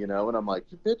at me, you know, and I'm like,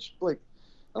 you bitch, like,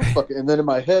 I'm fucking. And then in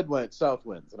my head went South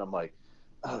Winds, and I'm like,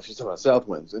 oh, she's talking about South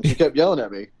Winds, and she kept yelling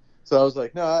at me. So I was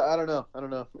like, no, I don't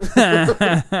know.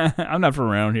 I'm not from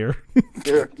around here.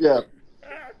 Yeah.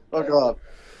 Fuck off.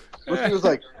 Well, she was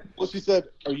like, well, she said,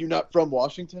 are you not from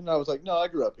Washington? I was like, no, I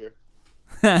grew up here.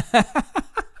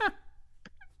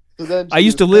 So then I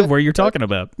used to live where you're talking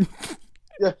about.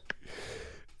 Yeah.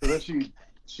 So then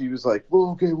she was like,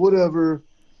 well, okay, whatever.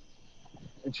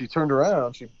 And she turned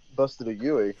around. She busted a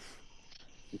Yui.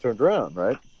 She turned around,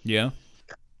 right? Yeah.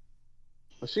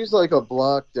 Well, she's like a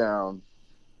block down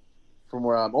from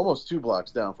where I'm, almost 2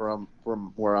 blocks down from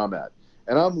where I'm at.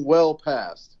 And I'm well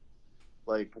past,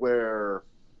 like, where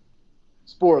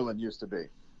Sporland used to be.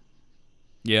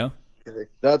 Yeah. Okay.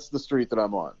 That's the street that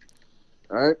I'm on.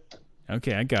 All right?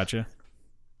 Okay, I gotcha.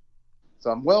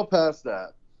 So I'm well past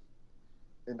that.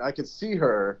 And I can see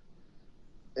her,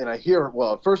 and I hear her.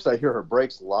 Well, at first I hear her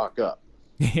brakes lock up.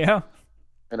 Yeah.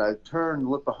 And I turn and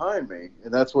look behind me,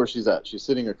 and that's where she's at. She's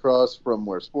sitting across from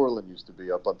where Sporland used to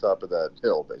be, up on top of that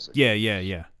hill, basically.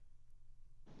 Yeah.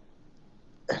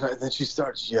 And then she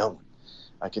starts yelling.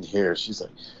 I can hear her. She's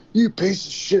like, you piece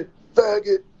of shit,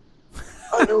 faggot.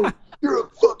 I know you're a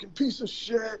fucking piece of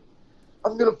shit.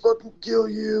 I'm going to fucking kill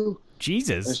you.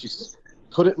 Jesus. And she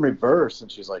put it in reverse,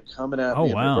 and she's like coming at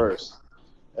me in reverse.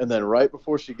 And then right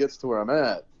before she gets to where I'm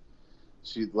at,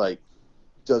 she like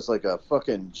does like a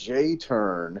fucking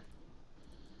J-turn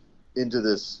into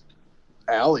this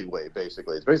alleyway,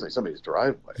 basically. It's basically somebody's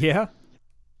driveway. Yeah.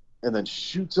 And then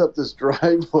shoots up this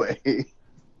driveway.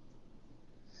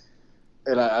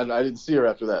 And I didn't see her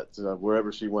after that, so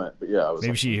wherever she went. But yeah, I was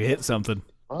maybe like, she hit something.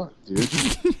 Fuck, dude.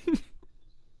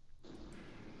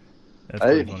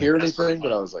 I didn't hear anything,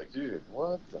 but I was like, dude,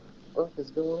 what the fuck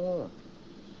is going on?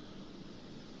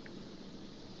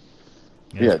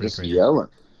 Yeah, just crazy. Yelling.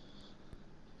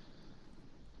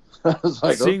 I was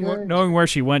like, knowing where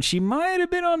she went, she might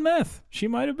have been on meth. She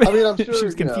might have been. I mean, I'm sure she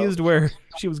was confused where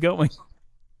she was going.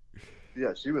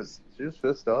 Yeah, she was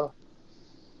pissed off.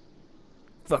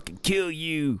 Fucking kill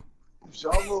you.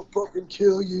 I'm gonna fucking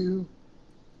kill you.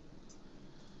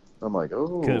 I'm like,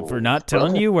 oh. For not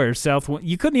telling you where South.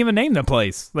 You couldn't even name the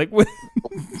place. Like,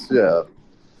 yeah.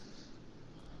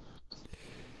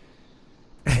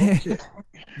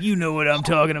 You know what I'm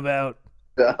talking about.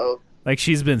 No. Like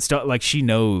she's been like she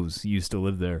knows you used to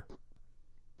live there.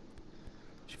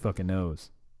 She fucking knows.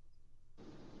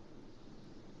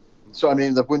 So I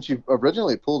mean, when she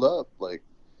originally pulled up, like,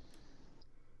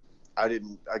 I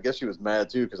guess she was mad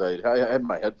too because I had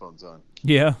my headphones on.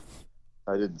 Yeah.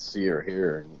 I didn't see her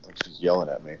here, and like, she's yelling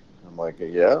at me. I'm like,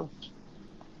 yeah.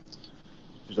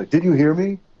 She's like, did you hear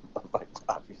me? I'm like,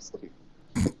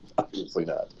 obviously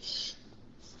not.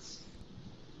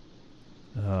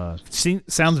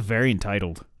 Sounds very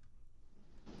entitled.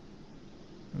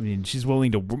 I mean, she's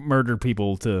willing to murder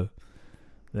people to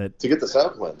get the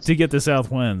south winds. To get the south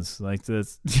winds, like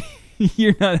this,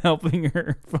 you're not helping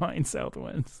her find south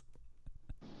winds.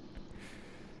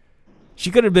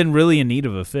 She could have been really in need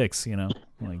of a fix, you know,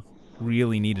 like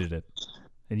really needed it,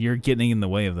 and you're getting in the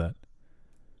way of that.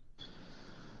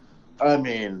 I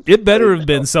mean, it better have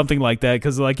been something like that,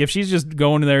 because like if she's just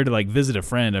going there to like visit a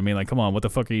friend, I mean, like, come on, what the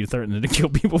fuck are you threatening to kill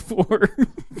people for?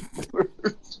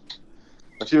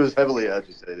 She was heavily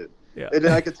agitated. Yeah, and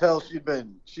I could tell she'd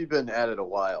been at it a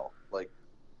while, like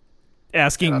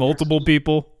asking multiple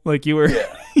people, like you were.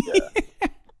 Yeah.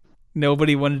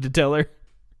 Nobody wanted to tell her.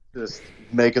 Just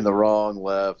making the wrong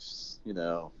lefts, you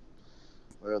know.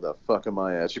 Where the fuck am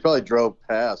I at? She probably drove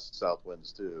past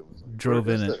Southwinds too. Like, drove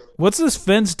in it. What's this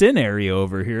fenced-in area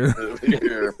over here?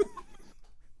 Here.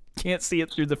 Can't see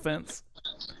it through the fence.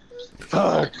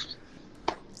 Fuck.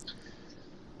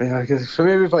 Man, I guess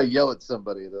maybe if I yell at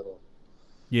somebody, that'll.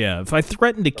 Yeah, if I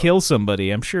threaten to kill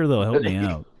somebody, I'm sure they'll help me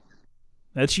out.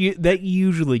 That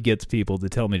usually gets people to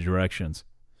tell me directions.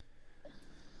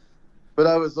 But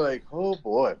I was like, oh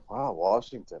boy, wow,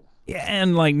 Washington. Yeah,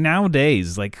 and like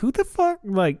nowadays, like who the fuck?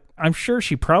 Like, I'm sure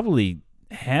she probably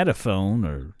had a phone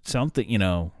or something. You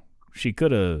know, she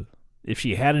could have, if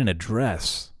she had an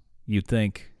address. You'd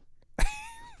think.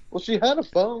 Well, she had a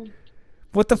phone.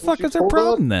 What the fuck is her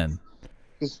problem then?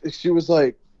 Because she was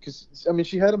like, I mean,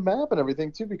 she had a map and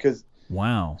everything too. Because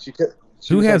wow,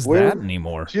 who has that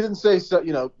anymore? She didn't say so.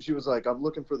 You know, she was like, I'm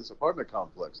looking for this apartment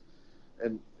complex,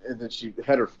 and then she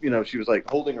had her. You know, she was like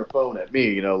holding her phone at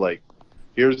me. You know, like.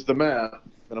 Here's the map.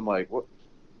 And I'm like, what?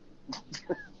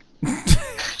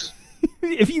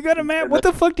 If you got a map, what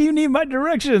the fuck do you need my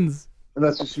directions? And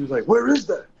that's what she was like, where is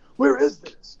that? Where is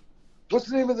this? What's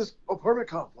the name of this apartment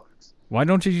complex? Why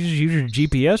don't you just use your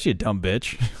GPS, you dumb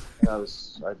bitch? I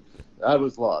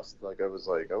was lost. Like, I was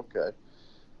like, okay.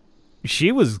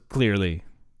 She was clearly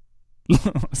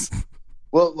lost.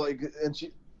 Well, like, and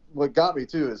what got me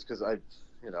too is because I'm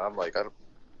like,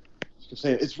 She's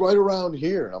saying it's right around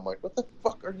here, and I'm like, "What the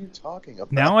fuck are you talking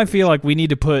about?" Now I feel like we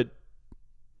need to put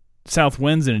south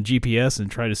winds in a GPS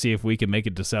and try to see if we can make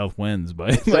it to south winds.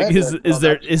 But like, does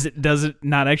it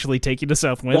not actually take you to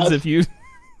south winds if you?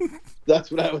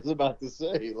 That's what I was about to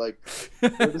say. Like,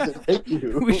 where does it take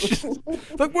you?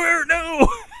 Like, where? No.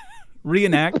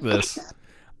 Reenact this.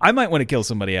 I might want to kill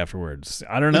somebody afterwards.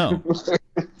 I don't know.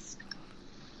 Like,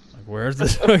 where's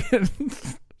this?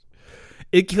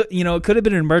 It could have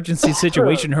been an emergency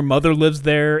situation. Her mother lives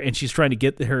there, and she's trying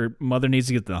to her mother needs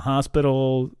to get to the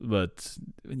hospital, but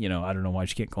I don't know why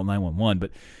she can't call 911.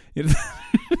 But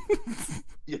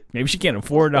maybe she can't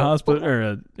afford a hospital or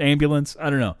an ambulance. I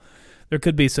don't know. There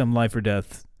could be some life or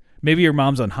death. Maybe your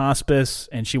mom's on hospice,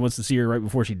 and she wants to see her right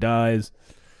before she dies.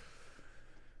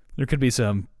 There could be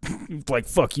some like,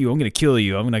 fuck you, I'm gonna kill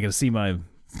you. I'm not gonna see my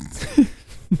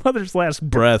mother's last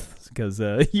breath. Because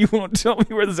you won't tell me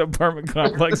where this apartment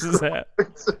complex is at.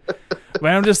 But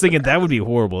I'm just thinking that would be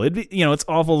horrible. It'd be, it's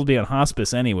awful to be on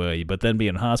hospice anyway, but then be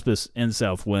on hospice in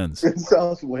south winds. In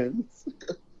south winds.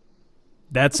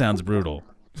 That sounds brutal.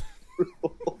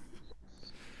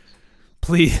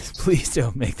 Please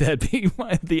don't make that be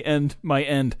my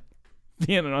end.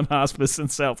 Being on hospice in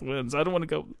south winds. I don't want to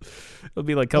go. It'll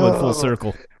be like coming full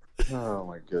circle. Oh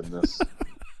my goodness.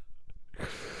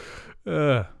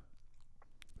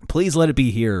 Please let it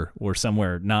be here or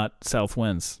somewhere, not south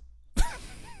winds.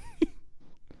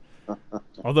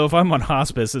 Although if I'm on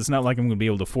hospice, it's not like I'm going to be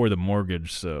able to afford the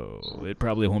mortgage, so it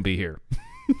probably won't be here.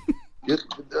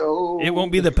 It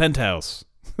won't be the penthouse.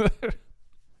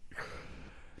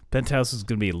 Penthouse is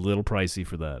going to be a little pricey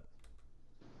for that.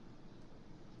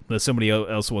 Unless somebody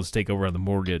else wants to take over on the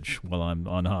mortgage while I'm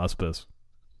on hospice.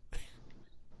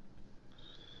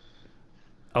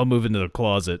 I'll move into the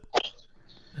closet,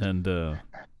 and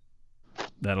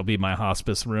that'll be my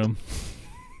hospice room.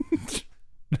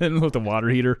 And with the water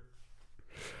heater.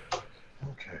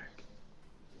 Okay.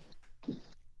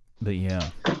 But yeah.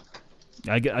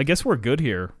 I guess we're good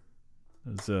here.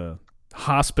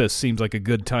 Hospice seems like a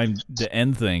good time to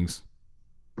end things.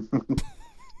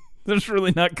 There's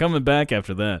really not coming back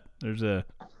after that.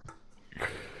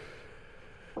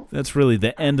 That's really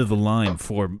the end of the line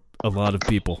for a lot of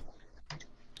people.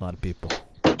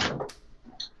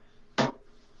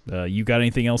 You got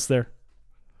anything else there?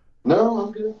 No,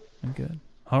 I'm good. I'm good.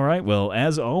 All right. Well,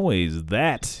 as always,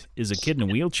 that is a kid in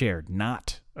a wheelchair,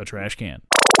 not a trash can.